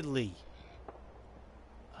 immediately.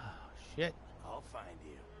 Oh shit! I'll find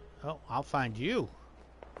you. Oh, I'll find you.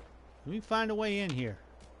 Let me find a way in here.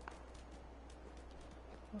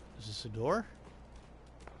 Is this a door?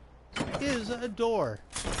 It is a door.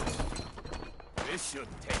 This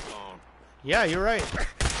shouldn't take long. Yeah, you're right.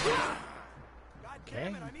 God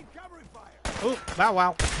damn it, I need covering fire. Oh, bow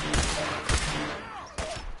wow.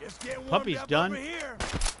 Just get warmed Puppy's up done. over here.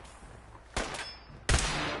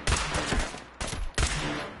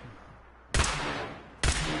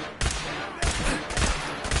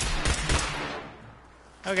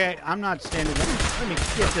 Okay, I'm not standing there. Let me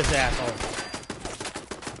get this asshole.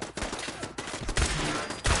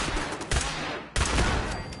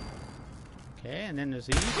 Okay, and then there's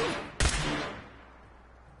these.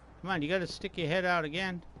 Come on, you gotta stick your head out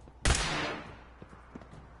again.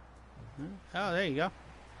 Oh, there you go.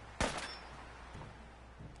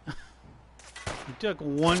 You took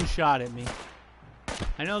one shot at me.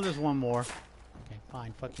 I know there's one more. Okay,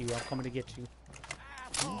 fine. Fuck you. I'm coming to get you.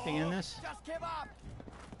 Anything in this? Just give up.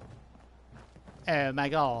 Oh my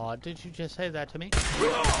god, did you just say that to me?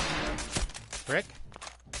 Frick.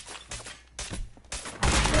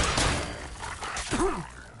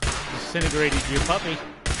 Disintegrated your puppy.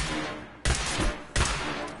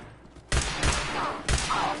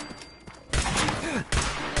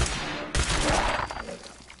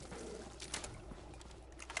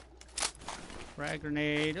 Frag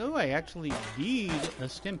grenade. Oh, I actually need a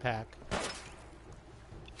stim pack.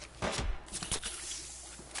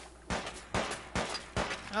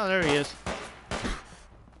 Oh, there he is.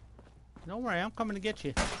 Don't worry, I'm coming to get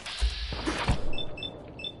you.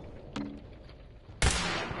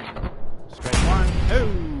 Strike one. Oh,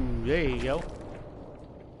 there you go.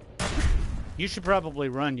 You should probably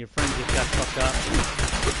run. Your friend just got fucked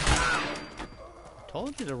up.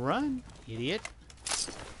 Told you to run, idiot.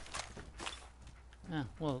 Ah,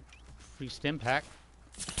 well, free stim pack.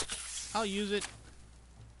 I'll use it.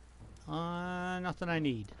 Nothing I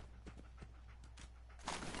need.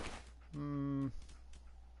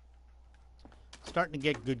 starting to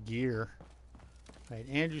get good gear. Right,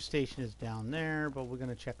 Andrew Station is down there, but we're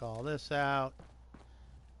gonna check all this out.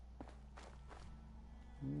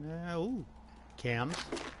 No, ooh, cams,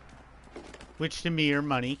 which to me are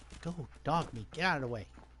money. Go, dog meat, get out of the way.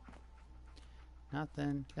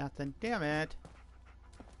 Nothing, nothing. Damn it.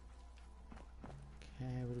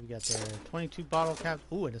 Okay, what do we got there? 22 bottle caps.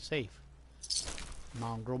 Ooh, and a safe.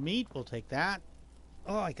 Mongrel meat, we'll take that.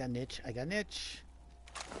 Oh, I got an itch. I got an itch.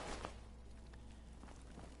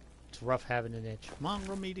 It's rough having an itch.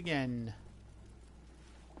 Mongrel meat again.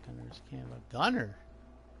 Gunners can't. Gunner?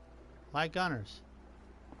 Why gunners?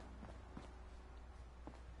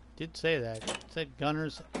 Did say that. It said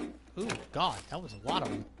gunners. Ooh, God, that was a lot of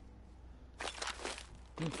them.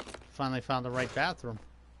 Finally found the right bathroom.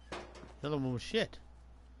 The other one was shit.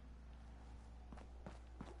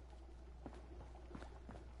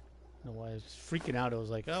 I don't know why I was freaking out. I was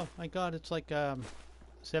like, oh my God, it's like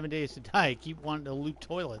 7 Days to Die. I keep wanting to loot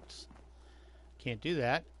toilets. Can't do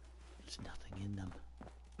that. There's nothing in them.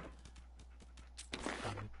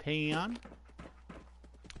 Pan.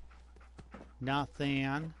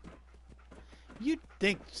 Nothing. You'd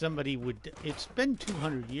think somebody would... It's been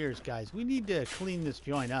 200 years, guys. We need to clean this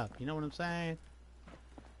joint up. You know what I'm saying?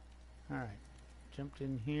 Alright. Jumped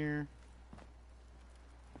in here.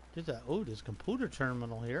 There's a... Oh, there's a computer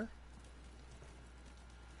terminal here.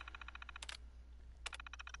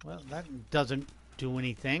 Well, that doesn't do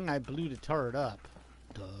anything. I blew the turret up.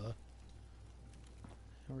 Duh.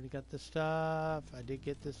 Already got this stuff. I did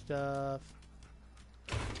get this stuff.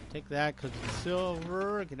 Take that because it's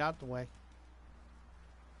silver. Get out the way.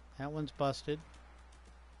 That one's busted.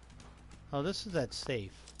 Oh, this is that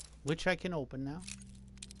safe, which I can open now.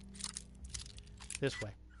 This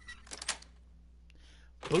way.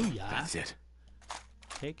 Booyah. That's it.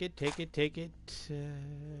 Take it, take it, take it.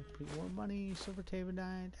 More money, silver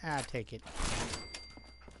tabardine. Ah, take it.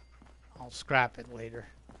 I'll scrap it later.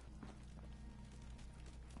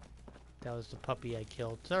 That was the puppy I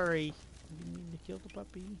killed. Sorry. I didn't mean to kill the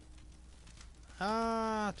puppy.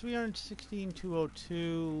 316,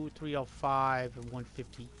 202, 305, and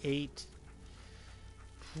 158.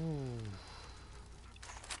 Whew.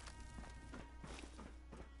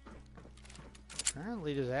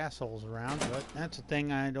 Apparently there's assholes around, but that's a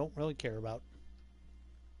thing I don't really care about.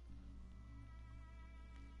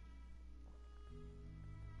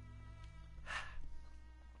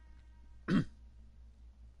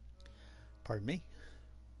 Pardon me.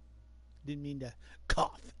 Didn't mean to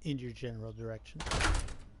cough in your general direction.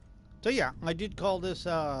 So yeah, I did call this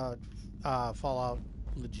Fallout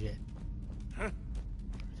legit.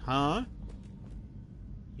 Huh?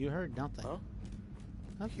 You heard nothing. Huh?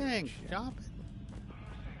 Nothing. Stop it.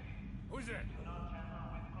 Who's it?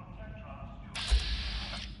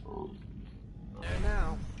 There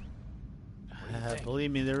now.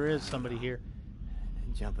 Believe me, there is somebody here.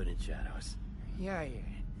 Jumping in shadows. Yeah,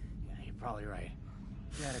 you're probably right.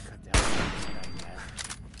 You gotta cut down.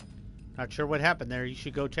 Not sure what happened there. You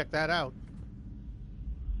should go check that out.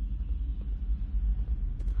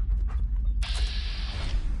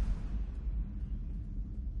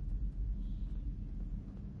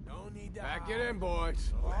 Back it in,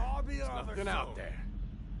 boys. There's nothing out there.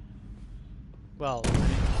 Well,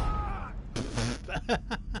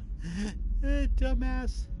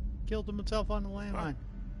 dumbass killed himself on the landmine.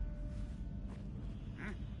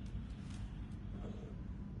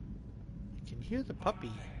 You can hear the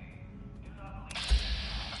puppy.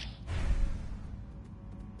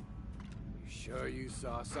 You sure you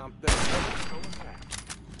saw something?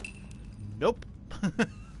 Nope.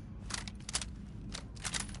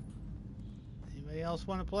 Anybody else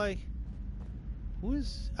want to play? Who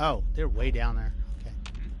is... Oh, they're way down there. Okay.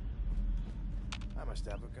 I must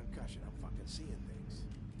have a concussion. I'm fucking seeing things.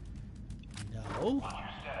 No.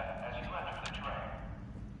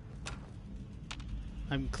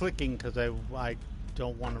 I'm clicking because I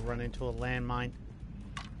don't want to run into a landmine.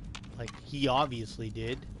 Like he obviously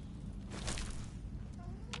did.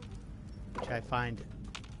 Which I find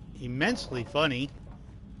immensely funny.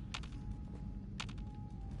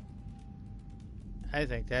 I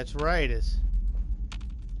think that's right.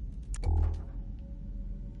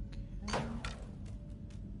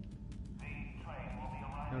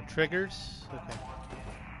 No triggers? Okay.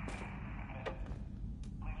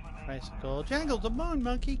 Tricycle. Jangle the moon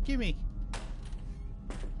monkey, gimme.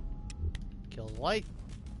 Kill the light.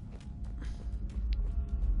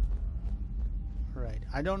 Alright,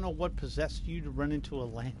 I don't know what possessed you to run into a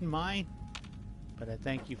landmine, but I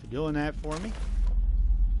thank you for doing that for me.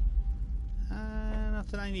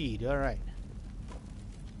 Nothing I need. Alright.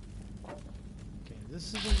 Okay,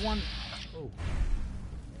 this is the one... Oh.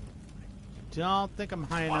 don't think I'm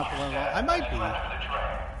high enough level. I might be.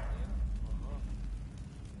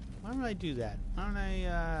 Why don't I do that? Why don't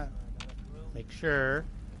I make sure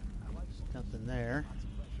there's nothing there.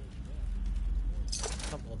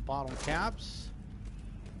 A couple of bottle caps.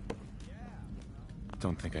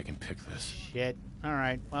 Don't think I can pick this. Shit.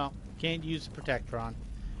 Alright, well, can't use the Protectron.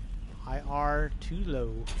 IR too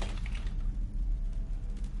low.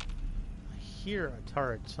 I hear a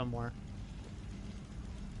turret somewhere.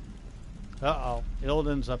 Uh-oh.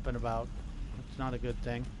 Ilden's up and about. That's not a good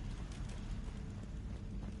thing.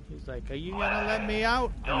 He's like, are you gonna let me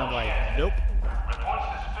out? And I'm like, nope.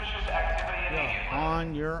 You're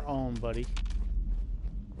on your own, buddy.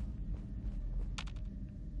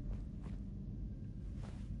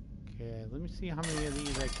 Okay, let me see how many of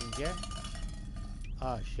these I can get.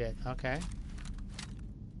 Oh, shit. Okay.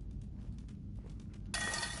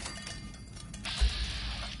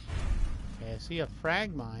 Okay, I see a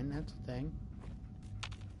frag mine. That's a thing.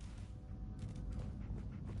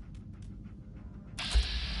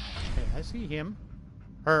 Okay, I see him.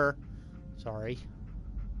 Her. Sorry.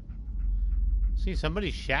 See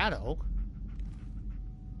somebody's shadow.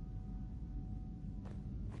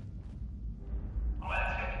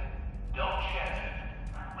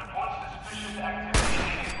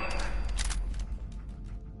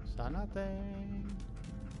 Saw nothing.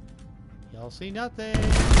 Y'all see nothing.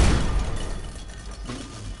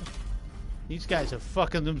 These guys are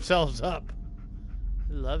fucking themselves up.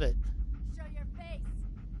 I love it. Show your face.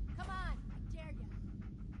 Come on, I dare you.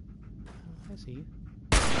 I see you.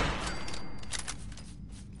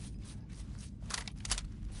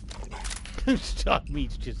 Stock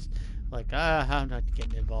meat's just like, I'm not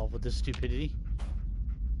getting involved with this stupidity.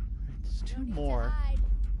 Alright, there's two more.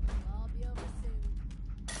 I'll be over soon.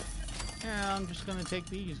 Yeah, I'm just gonna take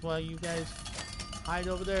these while you guys hide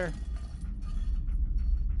over there.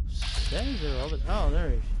 Says they're over there. Oh, there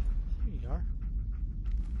he is. There you are.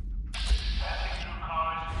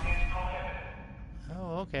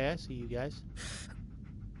 Oh, okay, I see you guys.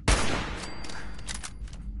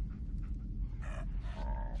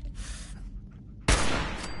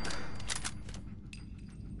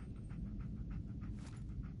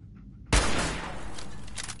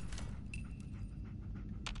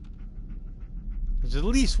 There's at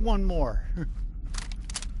least one more. I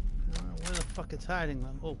don't know where the fuck it's hiding.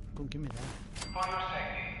 Oh, go give me that. For your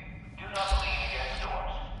safety, do not lean against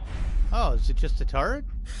doors. Oh, is it just a turret?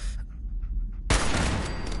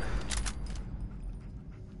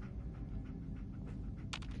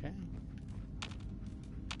 Okay.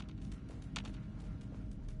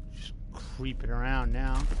 Just creeping around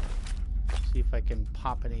now. See if I can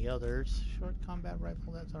pop any others. Short combat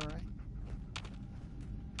rifle, that's alright.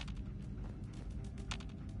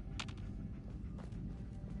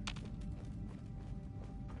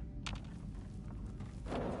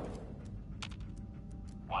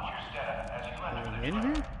 In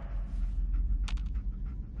here?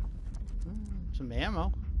 Some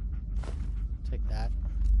ammo. Take that.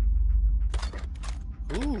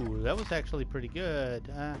 Ooh, that was actually pretty good.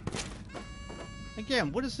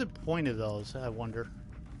 Again, what is the point of those, I wonder?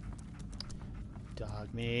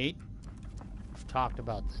 Dog meat. We've talked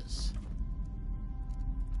about this.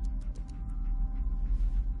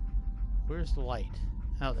 Where's the light?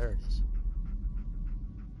 Oh, there it is.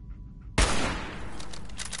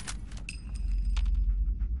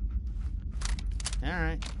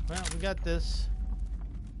 Alright, well, we got this.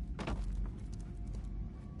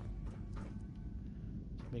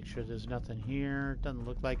 Make sure there's nothing here. Doesn't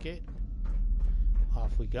look like it.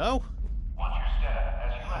 Off we go.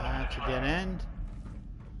 That's a dead end.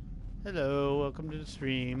 Hello, welcome to the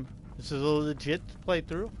stream. This is a legit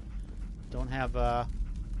playthrough. Don't have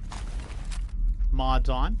mods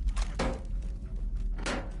on.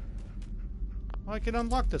 Oh, I can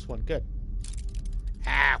unlock this one. Good.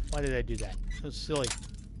 Ah, why did I do that? So silly.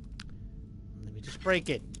 Let me just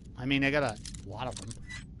break it. I mean, I got a lot of them.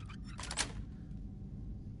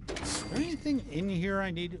 Is there anything in here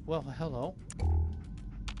I need? Well, hello. I'm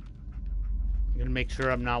gonna make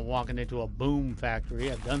sure I'm not walking into a boom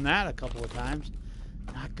factory. I've done that a couple of times.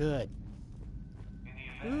 Not good.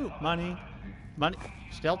 Ooh, money. Money.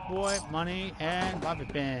 Stealth boy, money, and bobby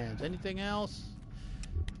pins. Anything else?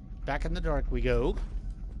 Back in the dark we go.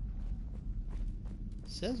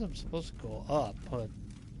 Says I'm supposed to go up, but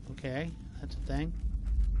okay, that's a thing.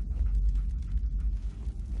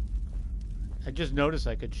 I just noticed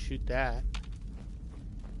I could shoot that.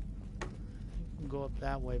 I can go up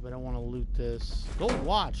that way, but I want to loot this. Gold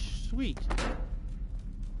watch, sweet.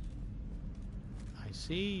 I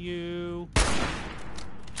see you.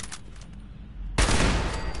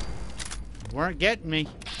 You weren't getting me.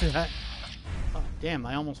 Damn,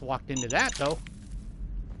 I almost walked into that, though.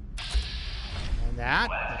 And that.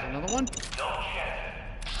 There's another one.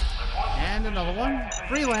 And another one.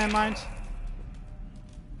 3 landmines.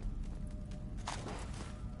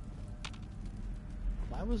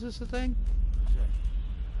 Why was this a thing?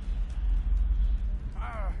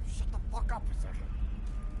 Shut the fuck up a second.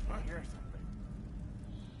 I hear something.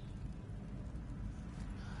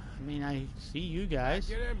 I mean, I see you guys.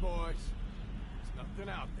 Get in, boys. There's nothing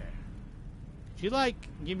out there. If you like,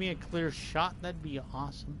 give me a clear shot, that'd be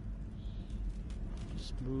awesome.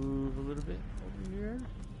 Just move a little bit over here.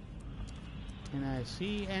 Can I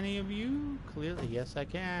see any of you clearly? Yes, I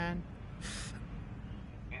can.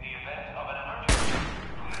 In the event of an emergency,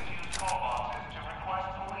 please use call boxes to request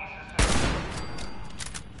police assistance.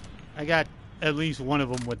 I got at least one of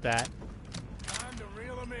them with that. Time to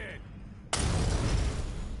reel them in.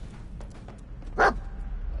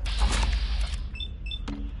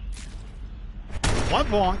 One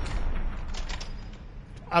bonk.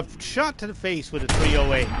 A shot to the face with a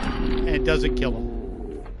 308, and it doesn't kill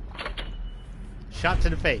him. Shot to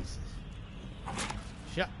the face.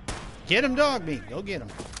 Shot. Get him, dog meat. Go get him.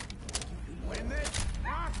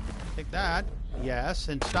 Take that. Yes,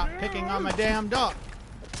 and stop picking on my damn dog.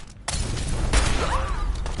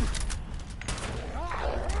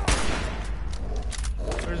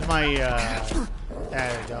 Where's my,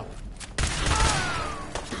 there we go.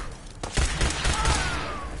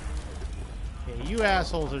 Okay, you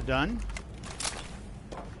assholes are done.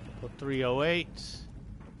 Couple 308s.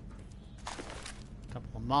 Couple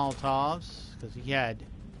of Molotovs, because he had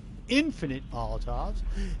infinite Molotovs.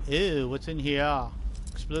 Ew, what's in here?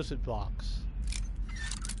 Explosive box.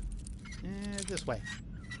 This way.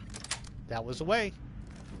 That was the way.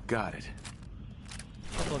 Got it.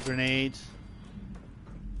 Couple of grenades.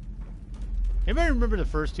 Anybody remember the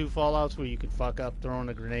first 2 Fallouts where you could fuck up throwing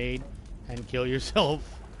a grenade and kill yourself?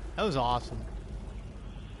 That was awesome.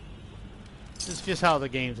 It's just how the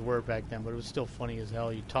games were back then, but it was still funny as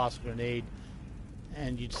hell. You'd toss a grenade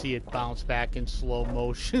and you'd see it bounce back in slow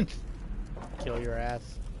motion. Kill your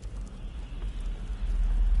ass.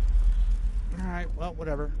 Alright, well,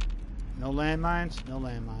 whatever. No landmines? No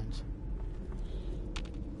landmines.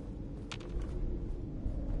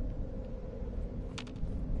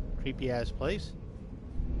 Creepy ass place.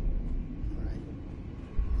 Alright.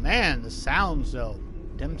 Man, the sounds though.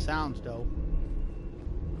 Them sounds though.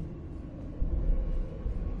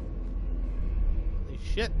 Holy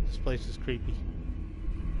shit, this place is creepy.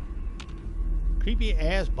 Creepy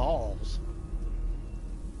ass balls.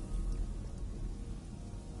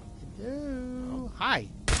 Hello. Hi.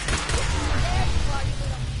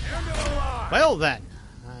 Well then,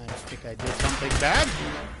 I think I did something bad.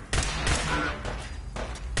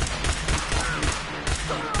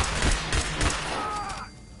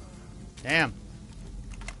 Damn.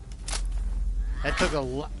 That took a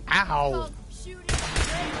Ow.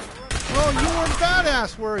 Oh, you weren't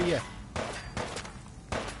badass, were you?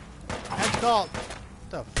 That's called... What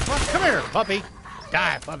the fuck? Come here, puppy.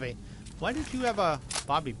 Die, puppy. Why did you have a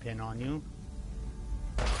bobby pin on you?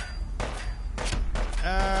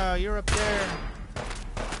 Oh, you're up there.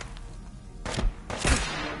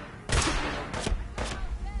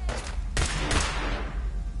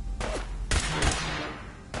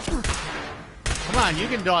 Come on, you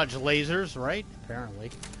can dodge lasers, right?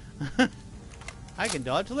 Apparently. I can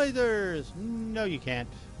dodge lasers. No, you can't.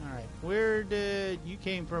 Alright, where did... You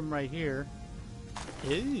came from right here.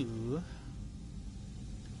 Ooh.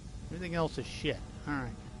 Everything else is shit.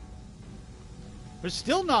 Alright. We're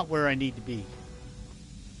still not where I need to be.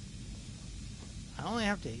 I only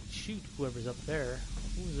have to shoot whoever's up there.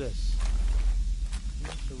 Who's this?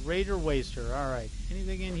 It's a Raider Waster. Alright.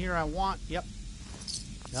 Anything in here I want? Yep.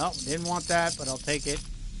 No, didn't want that, but I'll take it.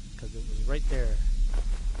 Because it was right there.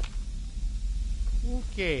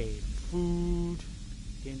 Okay. Food.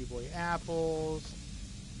 Candy Boy apples.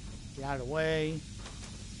 Get out of the way.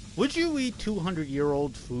 Would you eat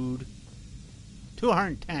 200-year-old food?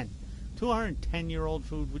 210. 210-year-old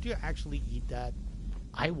food. Would you actually eat that?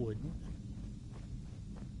 I wouldn't.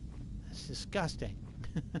 That's disgusting.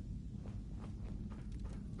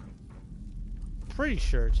 Pretty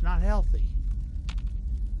sure it's not healthy.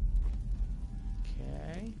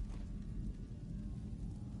 Okay.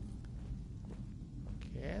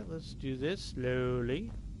 Okay, let's do this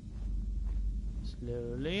slowly.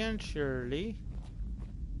 Slowly and surely.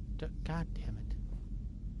 God damn it.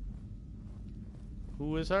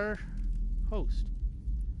 Who is our host?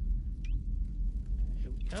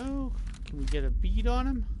 Here we go. Can we get a bead on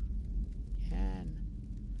him? Can.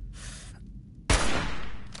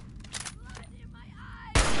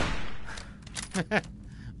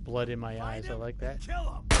 blood in my eyes. I like that. Kill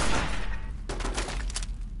him.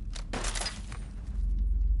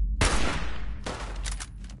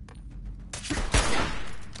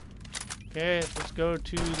 Okay, let's go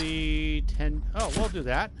to the 10. Oh, we'll do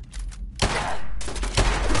that.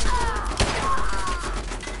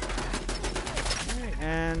 Okay,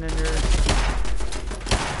 and then there's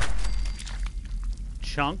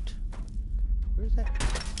chunked. Where's that?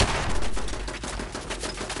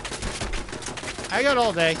 I got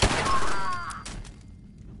all day. All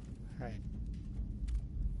right.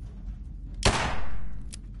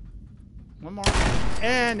 One more.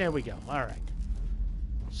 And there we go. All right.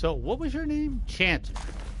 So, what was your name? Chancer.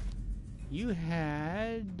 You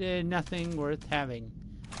had nothing worth having.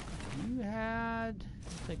 You had...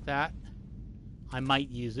 like that. I might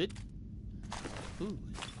use it. Ooh,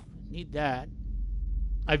 need that.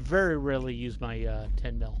 I very rarely use my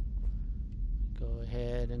 10 mil. Go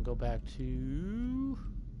ahead and go back to...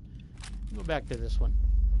 go back to this one.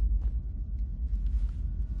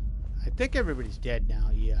 I think everybody's dead now.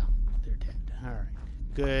 Yeah, they're dead. Alright.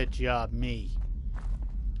 Good job, me.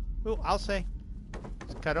 Ooh, I'll say.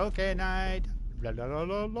 It's karaoke night. La la la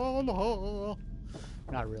la la la.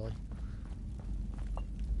 Not really.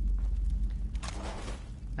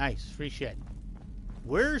 Nice, free shit.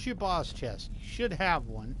 Where's your boss chest? You should have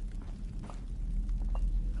one.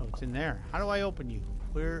 Oh, it's in there. How do I open you?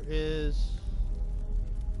 Where is...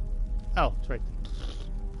 oh, it's right there.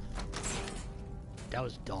 That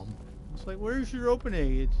was dumb. It's like, where's your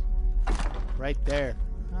opening? It's right there.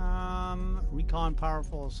 Recon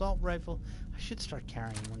powerful assault rifle. I should start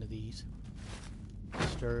carrying one of these.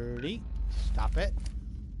 Sturdy. Stop it.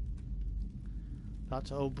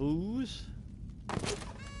 Lots of oboes.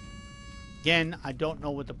 Again, I don't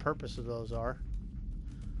know what the purpose of those are.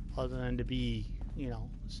 Other than to be, you know,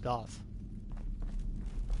 stuff.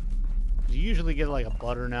 You usually get like a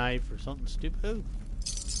butter knife or something stupid. Ooh.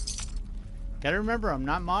 Gotta remember, I'm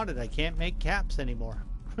not modded. I can't make caps anymore.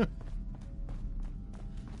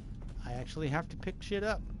 I actually have to pick shit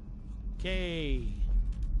up. Okay.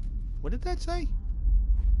 What did that say?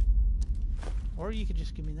 Or you could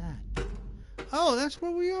just give me that. Oh, that's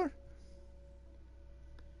where we are.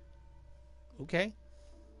 Okay.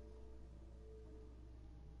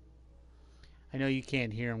 I know you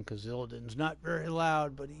can't hear him because Illidan's not very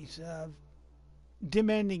loud, but he's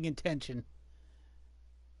demanding attention.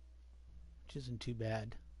 Which isn't too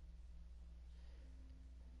bad.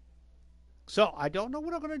 So, I don't know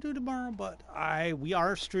what I'm going to do tomorrow, but we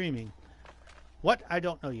are streaming. What? I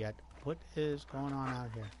don't know yet. What is going on out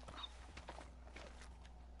here?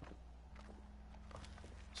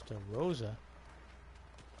 It's Rosa.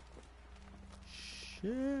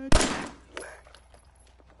 Shit.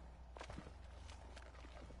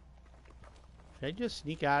 Should I just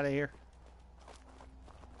sneak out of here?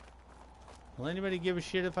 Will anybody give a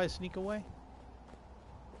shit if I sneak away?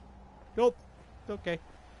 Nope. Okay.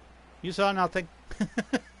 You saw nothing.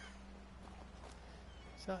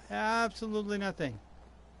 Saw absolutely nothing.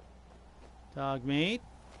 Dog mate.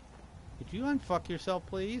 Could you unfuck yourself,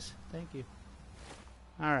 please? Thank you.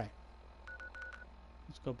 Alright.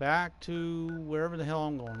 Let's go back to wherever the hell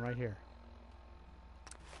I'm going, right here.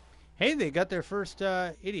 Hey, they got their first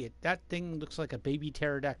idiot. That thing looks like a baby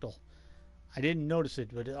pterodactyl. I didn't notice it,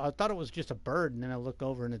 but I thought it was just a bird, and then I look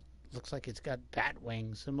over and it looks like it's got bat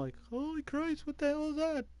wings. I'm like, holy Christ, what the hell is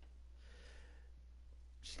that?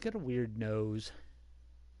 She's got a weird nose.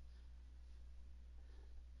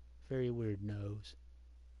 Very weird nose.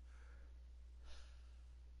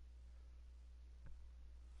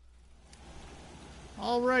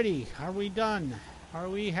 Alrighty, are we done? Are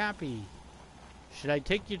we happy? Should I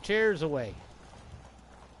take your chairs away?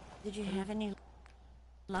 Did you have any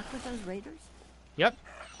luck with those raiders? Yep.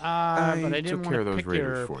 But I didn't want to pick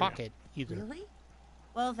your for pocket either. Really?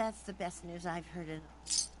 Well, that's the best news I've heard in...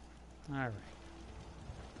 Alright.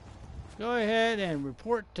 Go ahead and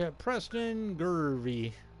report to Preston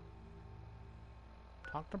Garvey.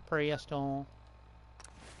 Talk to Preston.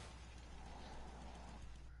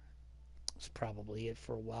 That's probably it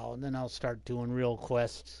for a while, and then I'll start doing real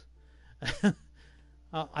quests.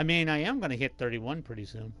 I mean, I am going to hit 31 pretty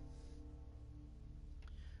soon.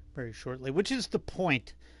 Very shortly, which is the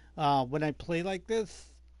point. When I play like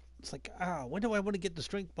this, it's like, when do I want to get the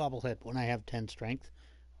strength bobblehead? When I have 10 strength.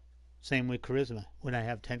 Same with charisma, when I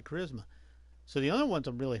have 10 charisma. So the other ones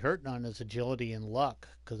I'm really hurting on is agility and luck,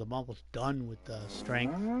 because I'm almost done with the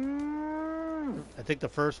strength. I think the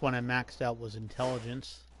first one I maxed out was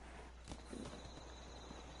intelligence.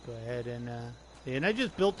 Go ahead and I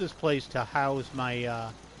just built this place to house my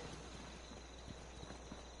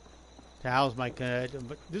to house my...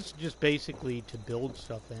 but this is just basically to build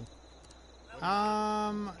stuff in.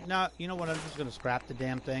 No, you know what? I'm just going to scrap the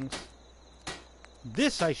damn things.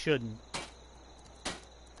 This I shouldn't.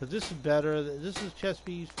 Because this is better. This is chest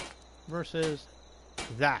piece versus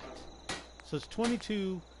that. So it's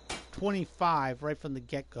 22.25 right from the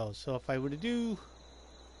get-go. So if I were to do...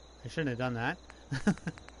 I shouldn't have done that.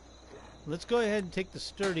 Let's go ahead and take the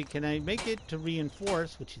sturdy. Can I make it to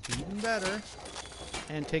reinforce, which is even better?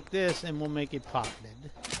 And take this and we'll make it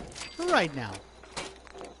pocketed. For right now.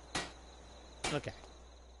 Okay.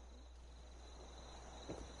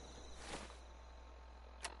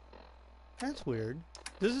 That's weird.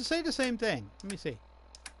 Does it say the same thing? Let me see.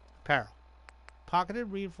 Apparel.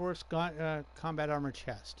 Pocketed reinforced combat armor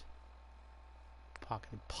chest.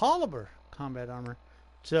 Pocketed polymer combat armor.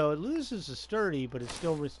 So it loses the sturdy, but it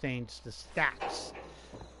still retains the stats.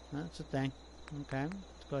 That's the thing. Okay.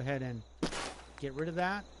 Let's go ahead and get rid of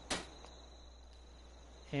that.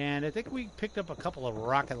 And I think we picked up a couple of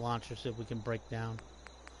rocket launchers that we can break down.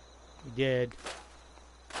 We did.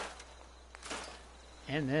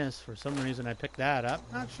 And this, for some reason I picked that up.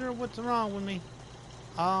 Not sure what's wrong with me.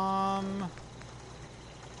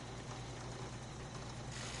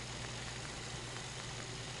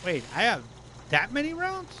 Wait, I have that many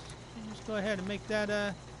rounds? Let's go ahead and make that,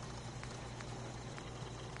 let's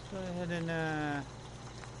go ahead and,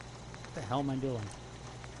 what the hell am I doing?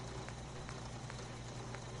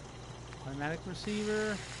 Automatic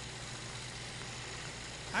receiver.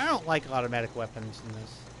 I don't like automatic weapons in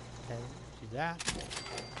this. Okay, do that.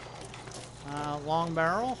 Long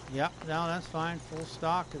barrel. Yep, no, that's fine. Full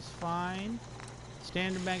stock is fine.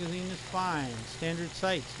 Standard magazine is fine. Standard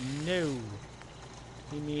sights, no.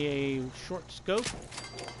 Give me a short scope.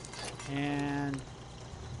 And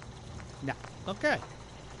no. Okay.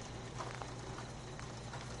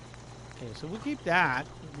 Okay, so we'll keep that.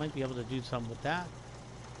 We might be able to do something with that.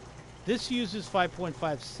 This uses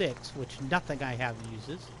 5.56, which nothing I have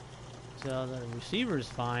uses. So the receiver is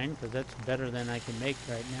fine, because that's better than I can make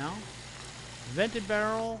right now. Vented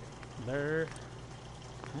barrel. There.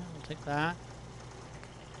 Yeah, we'll take that.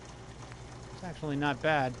 It's actually not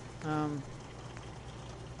bad.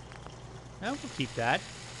 Yeah, we'll keep that.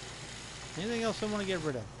 Anything else I want to get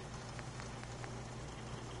rid of?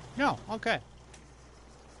 No, okay.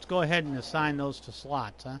 Let's go ahead and assign those to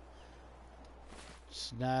slots, huh?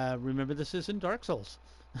 Remember, this isn't Dark Souls.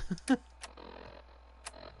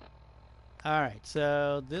 Alright,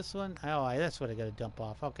 so this one... Oh, that's what I got to dump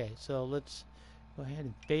off. Okay, so let's go ahead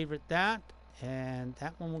and favorite that. And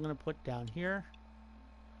that one we're going to put down here.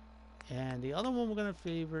 And the other one we're going to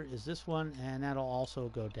favor is this one, and that'll also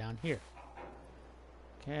go down here.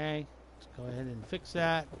 Okay, let's go ahead and fix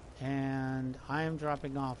that. And I am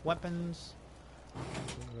dropping off weapons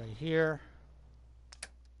right here.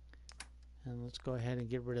 And let's go ahead and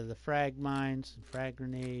get rid of the frag mines and frag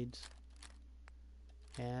grenades.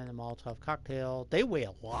 And the Molotov cocktail. They weigh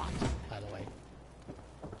a lot, by the way.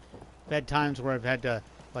 I've had times where I've had to,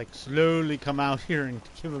 like, slowly come out here and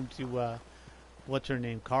give them to, what's her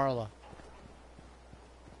name, Carla.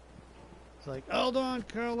 It's like, hold on,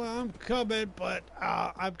 Carla, I'm coming, but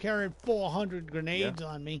I'm carrying 400 grenades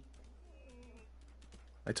on me.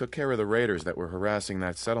 I took care of the raiders that were harassing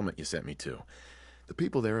that settlement you sent me to. The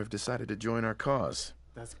people there have decided to join our cause.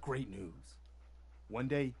 That's great news. One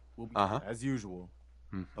day, we'll be, as usual,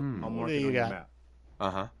 I'm What do you got? Map.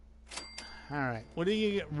 Uh-huh. All right. What do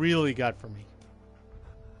you really got for me?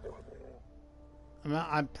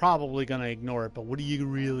 I'm probably going to ignore it, but what do you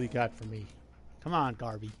really got for me? Come on,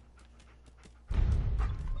 Garvey.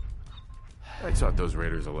 I taught those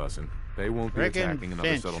raiders a lesson. They won't be attacking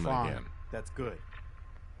another settlement again. That's good.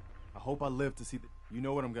 I hope I live to see the... You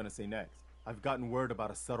know what I'm going to say next. I've gotten word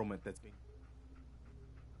about a settlement that's being...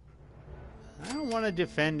 I don't want to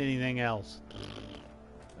defend anything else.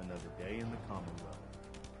 Another day in the Commonwealth.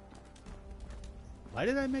 Why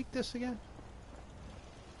did I make this again?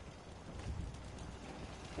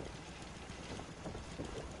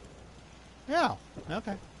 Yeah,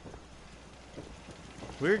 okay.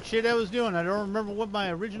 Weird shit I was doing. I don't remember what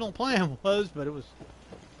my original plan was, but it was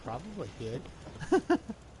probably good.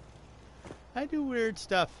 I do weird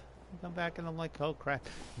stuff. I come back and I'm like, oh crap.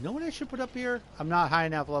 You know what I should put up here? I'm not high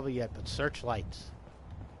enough level yet, but searchlights.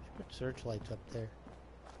 I should put searchlights up there.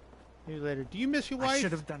 Maybe later. Do you miss your wife? I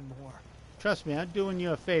should have done more. Trust me, I'm doing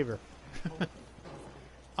you a favor.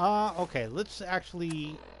 Okay, let's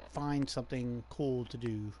actually find something cool to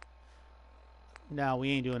do. No,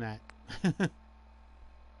 we ain't doing that.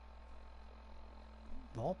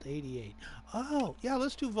 Vault 88. Oh, yeah,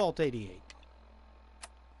 let's do Vault 88.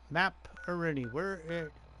 Map already. Where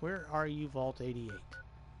are you, Vault 88?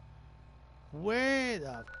 Way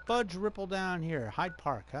the fudge ripple down here. Hyde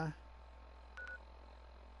Park, huh?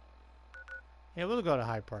 Yeah, we'll go to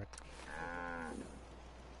Hyde Park.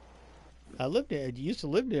 I used to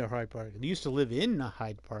live near Hyde Park. I used to live in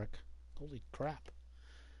Hyde Park. Holy crap.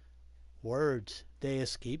 Words, they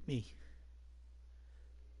escape me.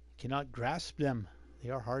 Cannot grasp them. They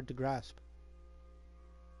are hard to grasp.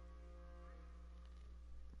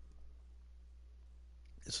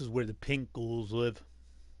 This is where the pink ghouls live.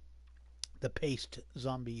 The paste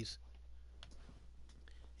zombies.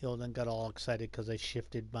 He then got all excited because I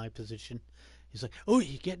shifted my position. He's like, "Oh,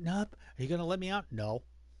 you getting up? Are you going to let me out?" No.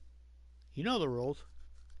 You know the rules.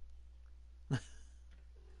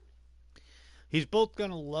 He's both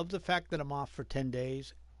going to love the fact that I'm off for 10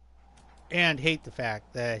 days and hate the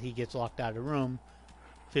fact that he gets locked out of the room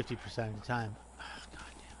 50% of the time. Oh,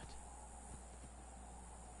 God damn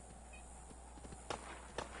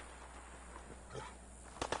it.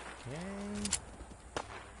 Okay.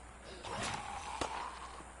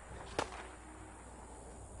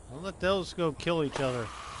 I'll let those go kill each other.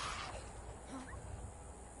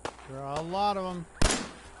 There are a lot of them.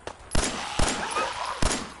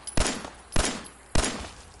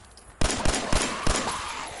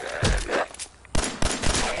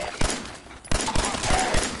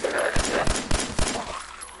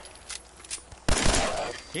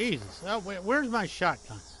 Jesus. Oh, wait, where's my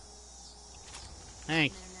shotgun?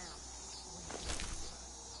 Thanks.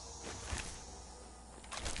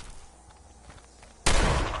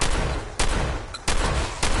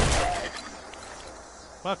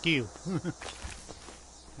 Fuck you.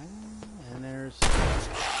 And there's...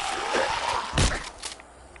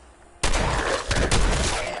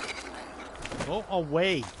 Go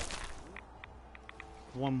away.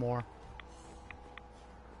 One more.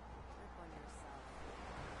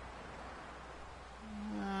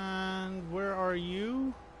 And where are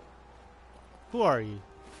you? Who are you?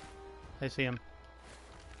 I see him.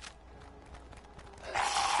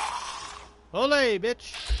 Olay,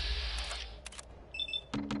 bitch!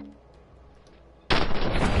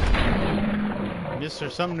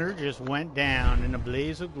 Mr. Sumner just went down in a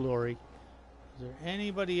blaze of glory. Is there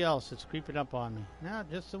anybody else that's creeping up on me? No,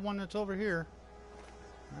 just the one that's over here.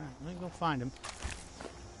 Alright, let me go find him.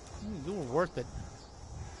 You were worth it.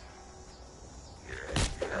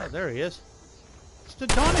 Oh, there he is. It's the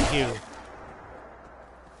Donahue. Alright.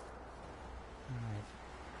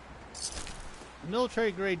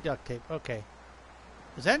 Military grade duct tape. Okay.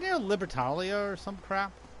 Is that near Libertalia or some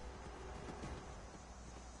crap?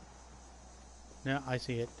 No, I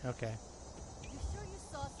see it. Okay. You sure you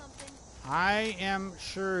saw something? I am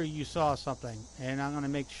sure you saw something, and I'm going to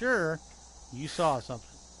make sure you saw something.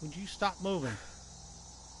 Would you stop moving?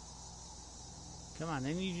 Come on,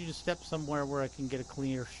 I need you to step somewhere where I can get a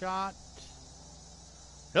clear shot.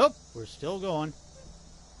 Nope, we're still going.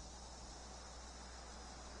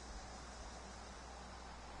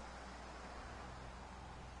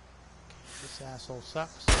 Okay, this asshole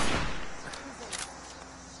sucks.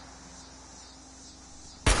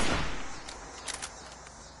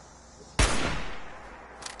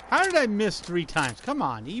 How did I miss 3 times? Come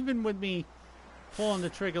on, even with me pulling the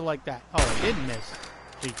trigger like that. Oh, I didn't miss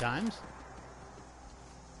 3 times.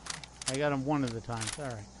 I got him one of the times. All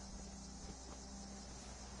right.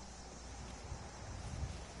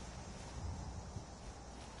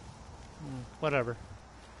 Whatever.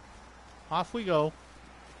 Off we go.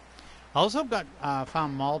 I also got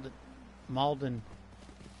found Malden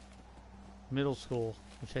Middle School,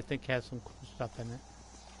 which I think has some cool stuff in it.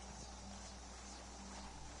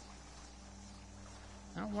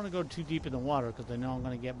 I don't want to go too deep in the water because I know I'm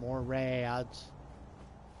going to get more rads.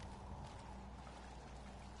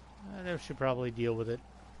 I should probably deal with it.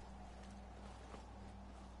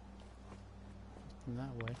 From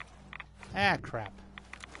that way. Ah, crap.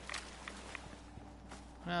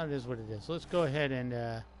 Well, it is what it is. Let's go ahead and...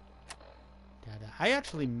 I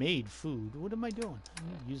actually made food. What am I doing? I'm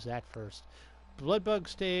going to use that first. Bloodbug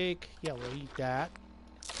steak. Yeah, we'll eat that.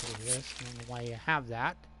 Look at this. I don't know why you have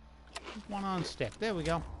that. One on stick. There we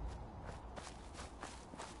go.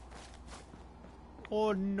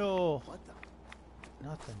 Oh no. What the?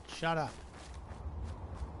 Nothing. Shut up.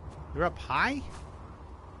 You're up high?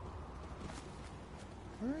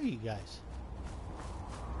 Where are you guys?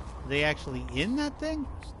 Are they actually in that thing?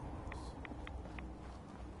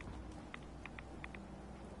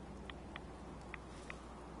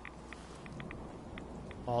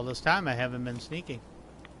 All this time I haven't been sneaking.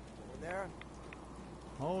 There?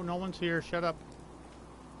 Oh, no one's here. Shut up.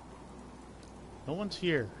 No one's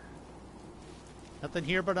here. Nothing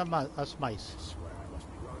here but us mice. I swear I must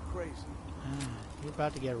be going crazy. You're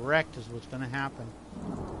about to get wrecked is what's going to happen.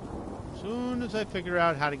 soon as I figure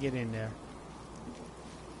out how to get in there.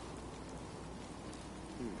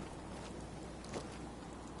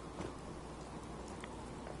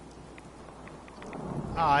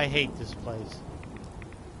 Oh, I hate this place.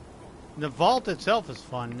 The vault itself is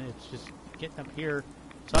fun. It's just getting up here.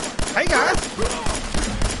 Hey guys!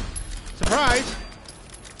 Surprise!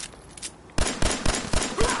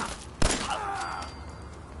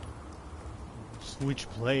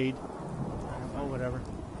 Switchblade. Oh, whatever.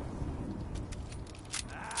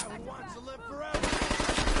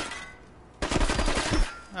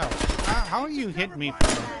 Oh, how are you hitting me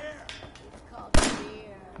from?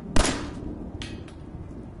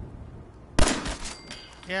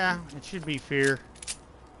 Yeah, it should be fear.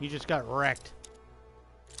 You just got wrecked.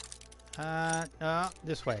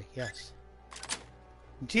 This way, yes.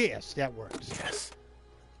 Yes, that works. Yes.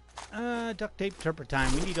 Duct tape,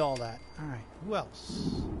 turpentine, we need all that. Alright, who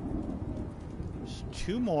else? There's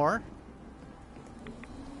 2 more.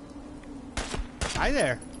 Hi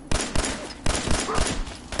there.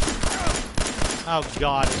 Oh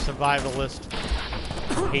god, a survivalist.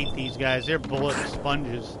 I hate these guys, they're bullet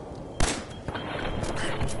sponges.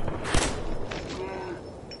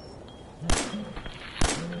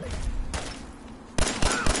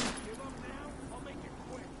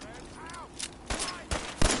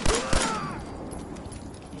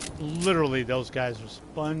 Literally, those guys are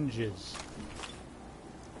sponges.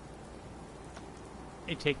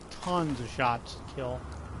 They take tons of shots to kill.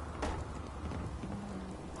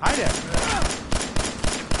 Hi there.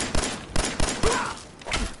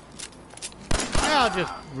 I'll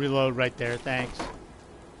just reload right there, thanks.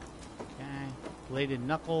 Okay, bladed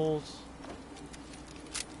knuckles.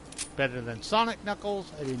 Better than Sonic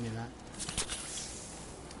Knuckles. I didn't know that.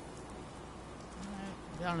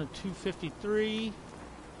 Alright, down to 253.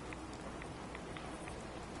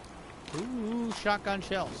 Ooh, shotgun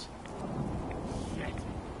shells. Shit.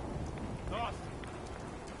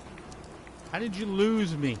 How did you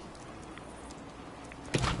lose me?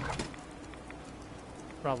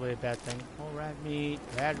 Probably a bad thing. Mole rat meat,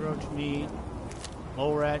 rad roach meat,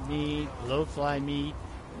 mole rat meat, low fly meat.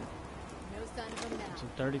 No sign of them now. Some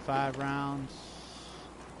 35 rounds.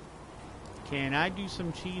 Can I do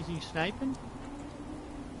some cheesy sniping?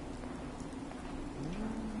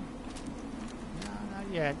 No,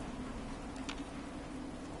 not yet.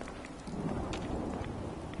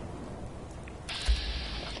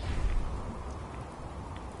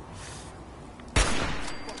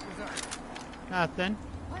 Nothing.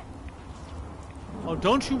 What? Oh,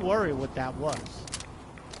 don't you worry what that was.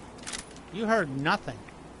 You heard nothing.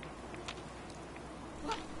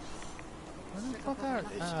 Where the fuck are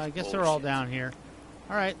they? I guess they're all down here.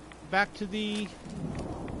 Alright, back to the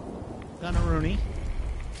Gunnaroony.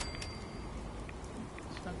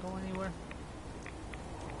 It's not going anywhere.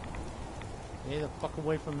 Stay the fuck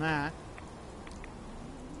away from that.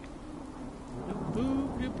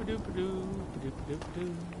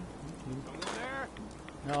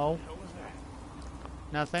 No.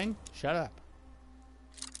 Nothing. Shut up.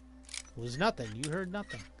 It was nothing. You heard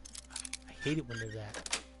nothing. I hate it when they're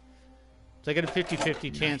that. So I got a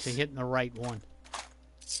 50-50 chance of hitting the right one.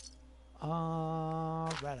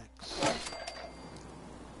 Radix.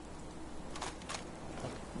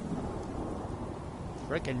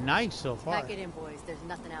 Freaking nice so far. Pack it in, boys. There's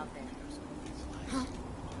nothing out there.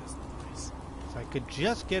 If I could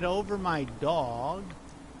just get over my dog.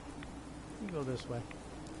 You go this way.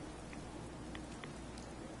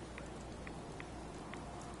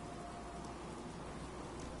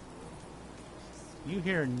 You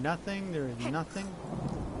hear nothing? There is nothing?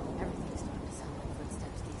 Everything's starting to sound like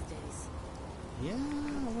footsteps these days. Yeah,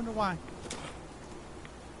 I wonder why.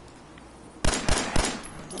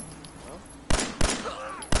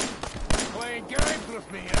 Playing games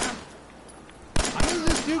with me, huh? How does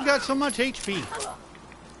this dude got so much HP?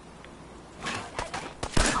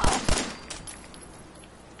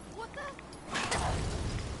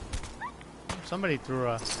 Somebody threw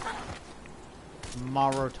a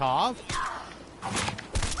Molotov.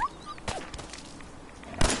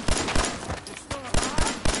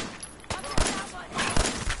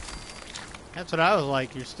 That's what I was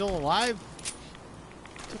like. You're still alive?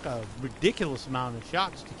 Took a ridiculous amount of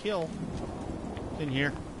shots to kill. In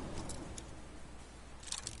here.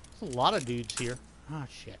 There's a lot of dudes here. Oh,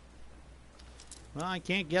 shit. Well, I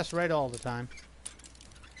can't guess right all the time.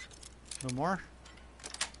 No more?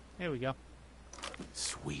 There we go.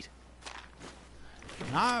 Sweet.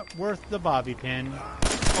 Not worth the bobby pin.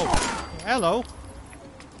 Oh, hello.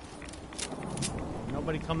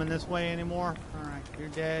 Nobody coming this way anymore? Alright, you're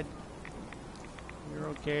dead. You're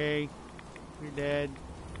okay. You're dead.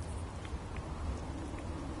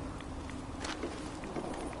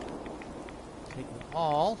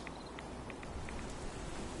 all.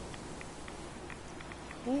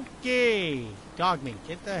 Okay. Dog meat,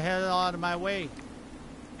 get the hell out of my way.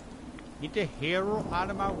 Get the hero out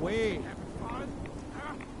of my way.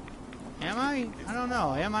 Am I? I don't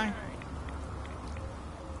know. Am I? I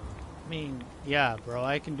mean, yeah, bro.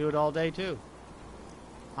 I can do it all day, too.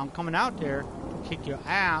 I'm coming out there to kick your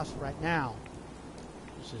ass right now.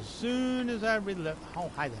 Just as soon as I relive.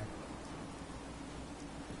 Oh, hi there.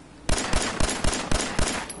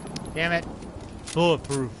 Damn it.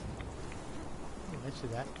 Bulletproof. Oh, I see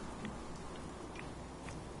that.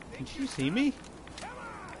 Can she see me?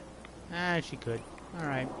 Ah, she could.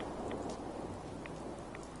 Alright.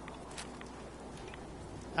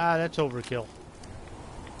 Ah, that's overkill.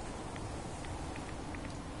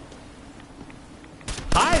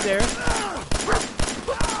 Hi there.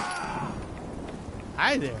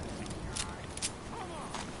 Hi there.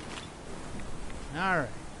 Alright.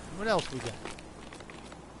 What else we got?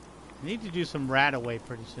 I need to do some rat away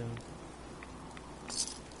pretty soon.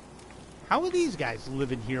 How are these guys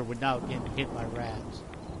living here without getting hit by rats?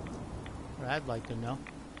 I'd like to know.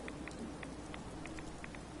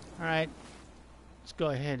 Alright. Let's go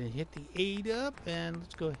ahead and hit the 8 up, and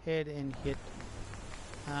let's go ahead and hit...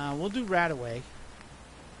 we'll do rat away.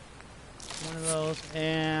 One of those,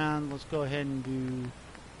 and let's go ahead and do...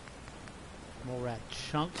 more rat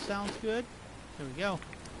chunk sounds good. There we go.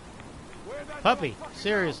 Puppy,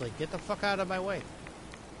 seriously, get the fuck out of my way.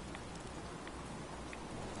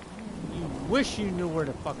 You wish you knew where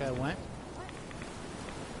the fuck I went.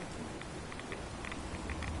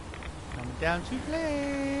 Coming down to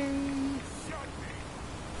play.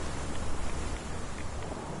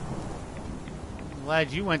 I'm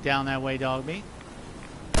glad you went down that way, dog meat.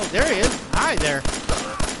 Oh, there he is. Hi there.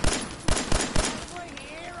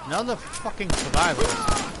 Another fucking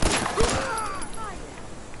survivalist.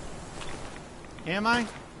 Am I?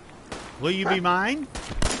 Will you be mine?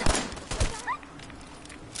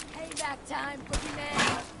 Payback time,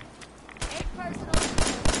 boogeyman. Ain't personal.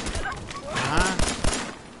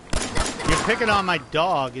 You're picking on my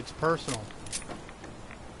dog. It's personal.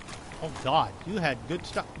 Oh, God. You had good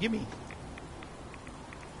stuff. Gimme.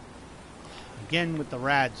 Again with the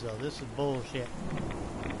rads, though. This is bullshit.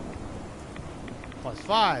 Plus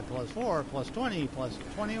 5, plus 4, plus 20, plus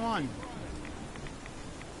 21.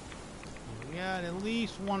 We got at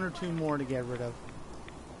least 1 or 2 more to get rid of.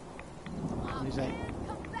 What do you say?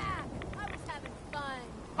 Come back. I was having fun.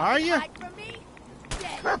 Are you? Hide from me?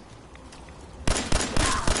 Dead.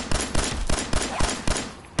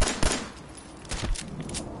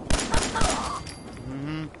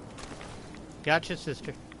 Mm-hmm. Gotcha,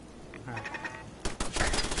 sister. All right.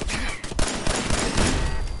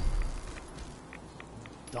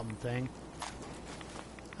 Dumb thing.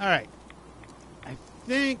 All right. I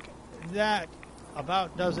think that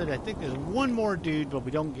about does it. I think there's one more dude, but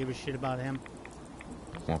we don't give a shit about him.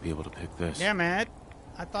 Won't be able to pick this. Yeah, man.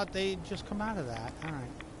 I thought they'd just come out of that. All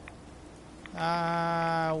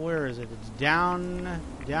right. Where is it? It's down,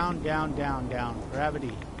 down, down, down, down.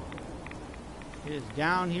 Gravity. It is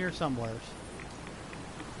down here somewhere.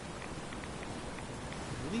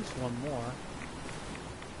 At least one more.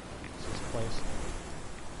 What's this place?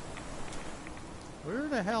 Where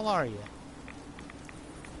the hell are you?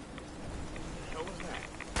 What was that?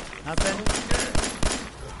 Nothing?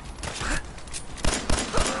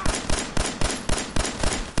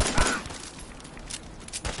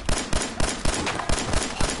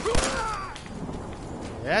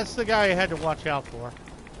 That's the guy you had to watch out for.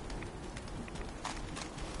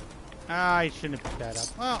 I shouldn't have picked that up.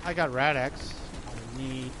 Well, I got Rad-X. I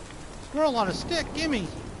need squirrel on a stick. Gimme.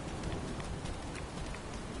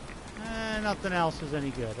 Nothing else is any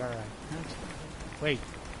good. All right. Wait.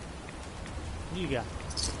 What do you got?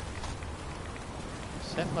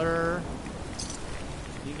 Settler.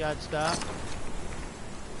 You got stuff.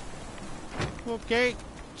 Okay.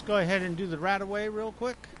 Let's go ahead and do the rat away real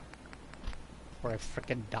quick. Before I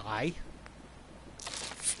frickin' die.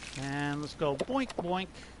 And let's go boink, boink.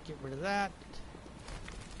 Get rid of that.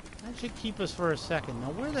 That should keep us for a second. Now,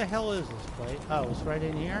 where the hell is this place? Oh, it's right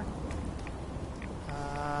in here.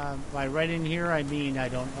 By right in here, I mean I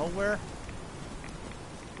don't know where.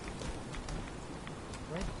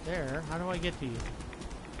 Right there. How do I get to you?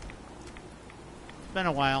 It's been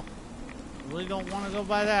a while. Really don't want to go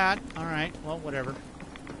by that. Alright, well, whatever.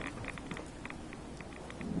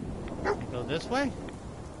 Go this way?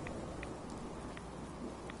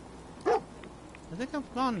 I think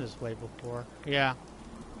I've gone this way before. Yeah.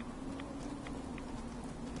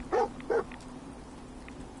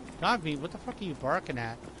 Dogmeat, what the fuck are you barking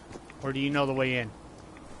at? Or do you know the way in?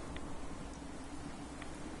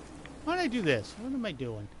 Why don't I do this? What am I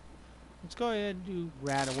doing? Let's go ahead and do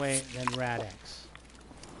Radaway, then Rad-X.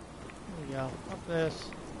 There we go. Up this.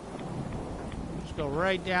 Just go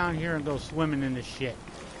right down here and go swimming in the shit.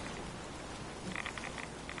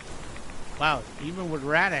 Wow, even with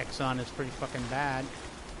Rad-X on, it's pretty fucking bad.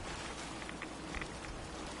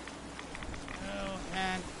 Oh,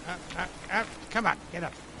 and come on, get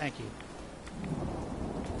up. Thank you.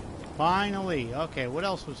 Finally. Okay, what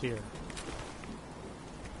else was here?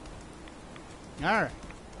 Alright.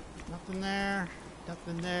 Nothing there.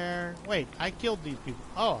 Nothing there. Wait, I killed these people.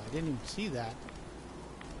 Oh, I didn't even see that.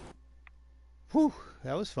 Whew,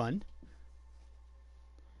 that was fun.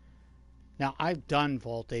 Now, I've done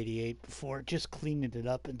Vault 88 before, just cleaning it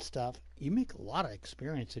up and stuff. You make a lot of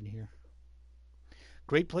experience in here.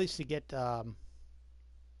 Great place to get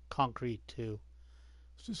concrete, too.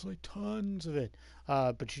 It's just like tons of it.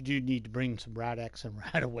 But you do need to bring some Rad-X and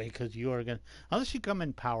Radaway, because you are going to... Unless you come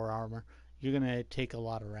in power armor, you're going to take a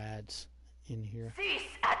lot of rads in here. Cease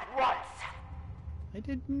at once! I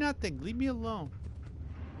did nothing. Leave me alone.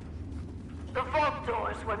 The vault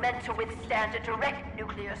doors were meant to withstand a direct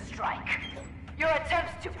nuclear strike. Your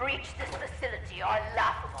attempts to breach this facility are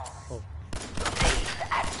laughable. Oh. Leave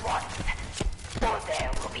at once, or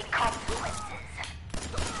there will be consequences.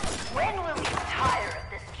 When will you tire of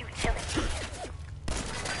this futility?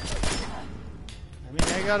 I mean,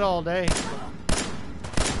 I got all day.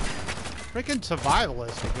 Freaking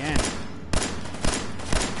survivalist again.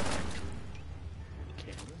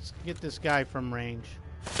 Okay, let's get this guy from range.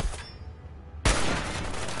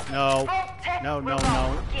 No. No, no,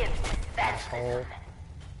 no. Asshole.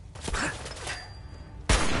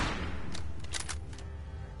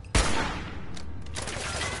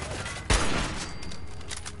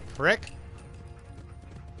 Frick.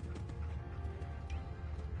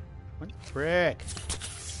 What frick?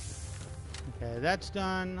 Okay, that's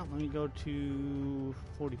done. Let me go to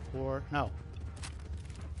 44. No.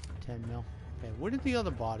 10 mil. Okay, where did the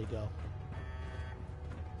other body go?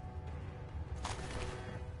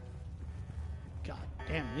 God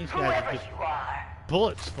damn, these guys are just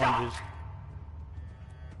bullet sponges.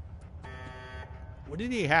 What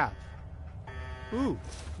did he have? Ooh,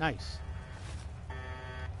 nice.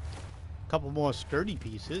 Couple more sturdy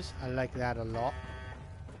pieces. I like that a lot.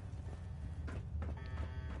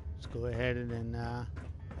 Let's go ahead and then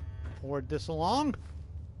forward this along.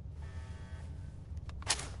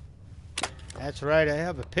 That's right, I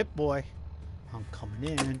have a Pip-Boy. I'm coming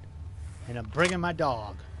in and I'm bringing my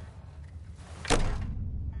dog.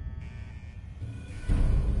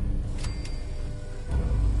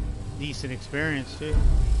 Decent experience too.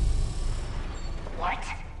 What?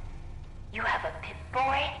 You have a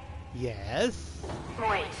Pip-Boy? Yes.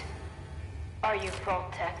 Wait. Are you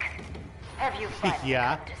Vault-Tec? Have you finally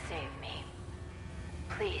Yeah. come to save me?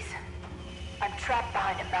 Please. I'm trapped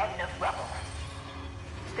behind a mountain of rubble.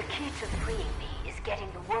 The key to freeing me is getting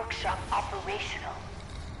the workshop operational.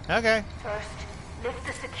 Okay. First, lift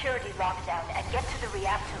the security lockdown and get to the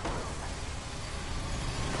reactor room.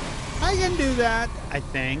 I can do that, I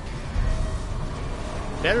think.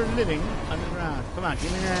 Better living underground. Come on,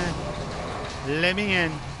 give me that. Let me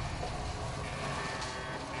in.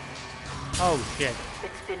 Oh shit.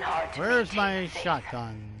 It's been hard to Where's maintain my faith.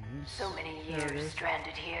 shotgun? So many There it years is.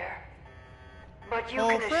 stranded here. But you Oh,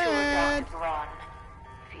 can assure Fred. Dr. Braun,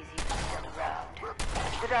 if he's even still around,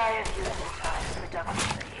 that I have used this time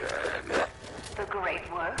productively. The great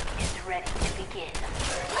work is ready to begin.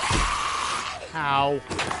 Ow.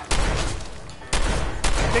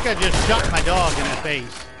 I think I just shot my dog in the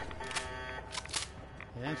face.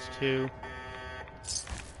 That's two.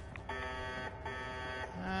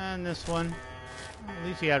 And this one. At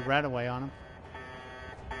least he had Radaway on him.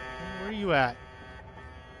 Where are you at?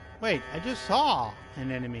 Wait, I just saw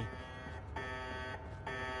an enemy.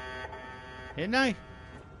 Didn't I?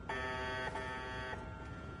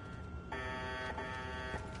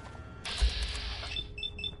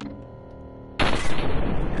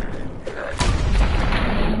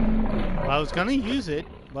 Well, I was gonna use it,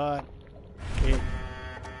 but it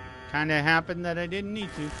kind of happened that I didn't need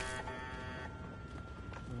to.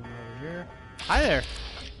 Over here. Hi there.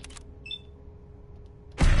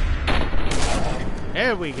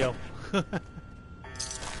 There we go.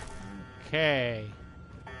 Okay.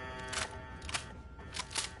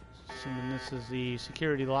 Assuming this is the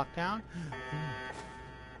security lockdown.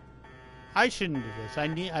 I shouldn't do this.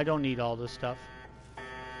 I don't need all this stuff.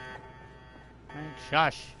 Right,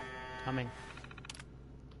 shush. Coming.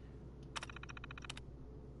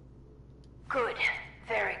 Good.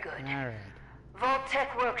 Very good. Alright.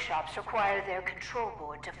 Vault-Tec workshops require their control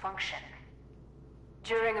board to function.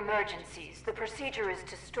 During emergencies, the procedure is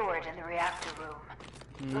to store it in the reactor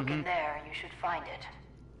room. Look in there and you should find it.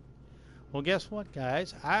 Well, guess what,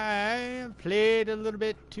 guys? I played a little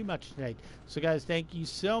bit too much tonight. So, guys, thank you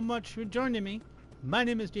so much for joining me. My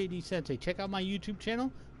name is JD Sensei. Check out my YouTube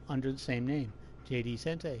channel under the same name, JD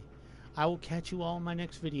Sensei. I will catch you all in my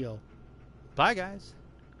next video. Bye, guys.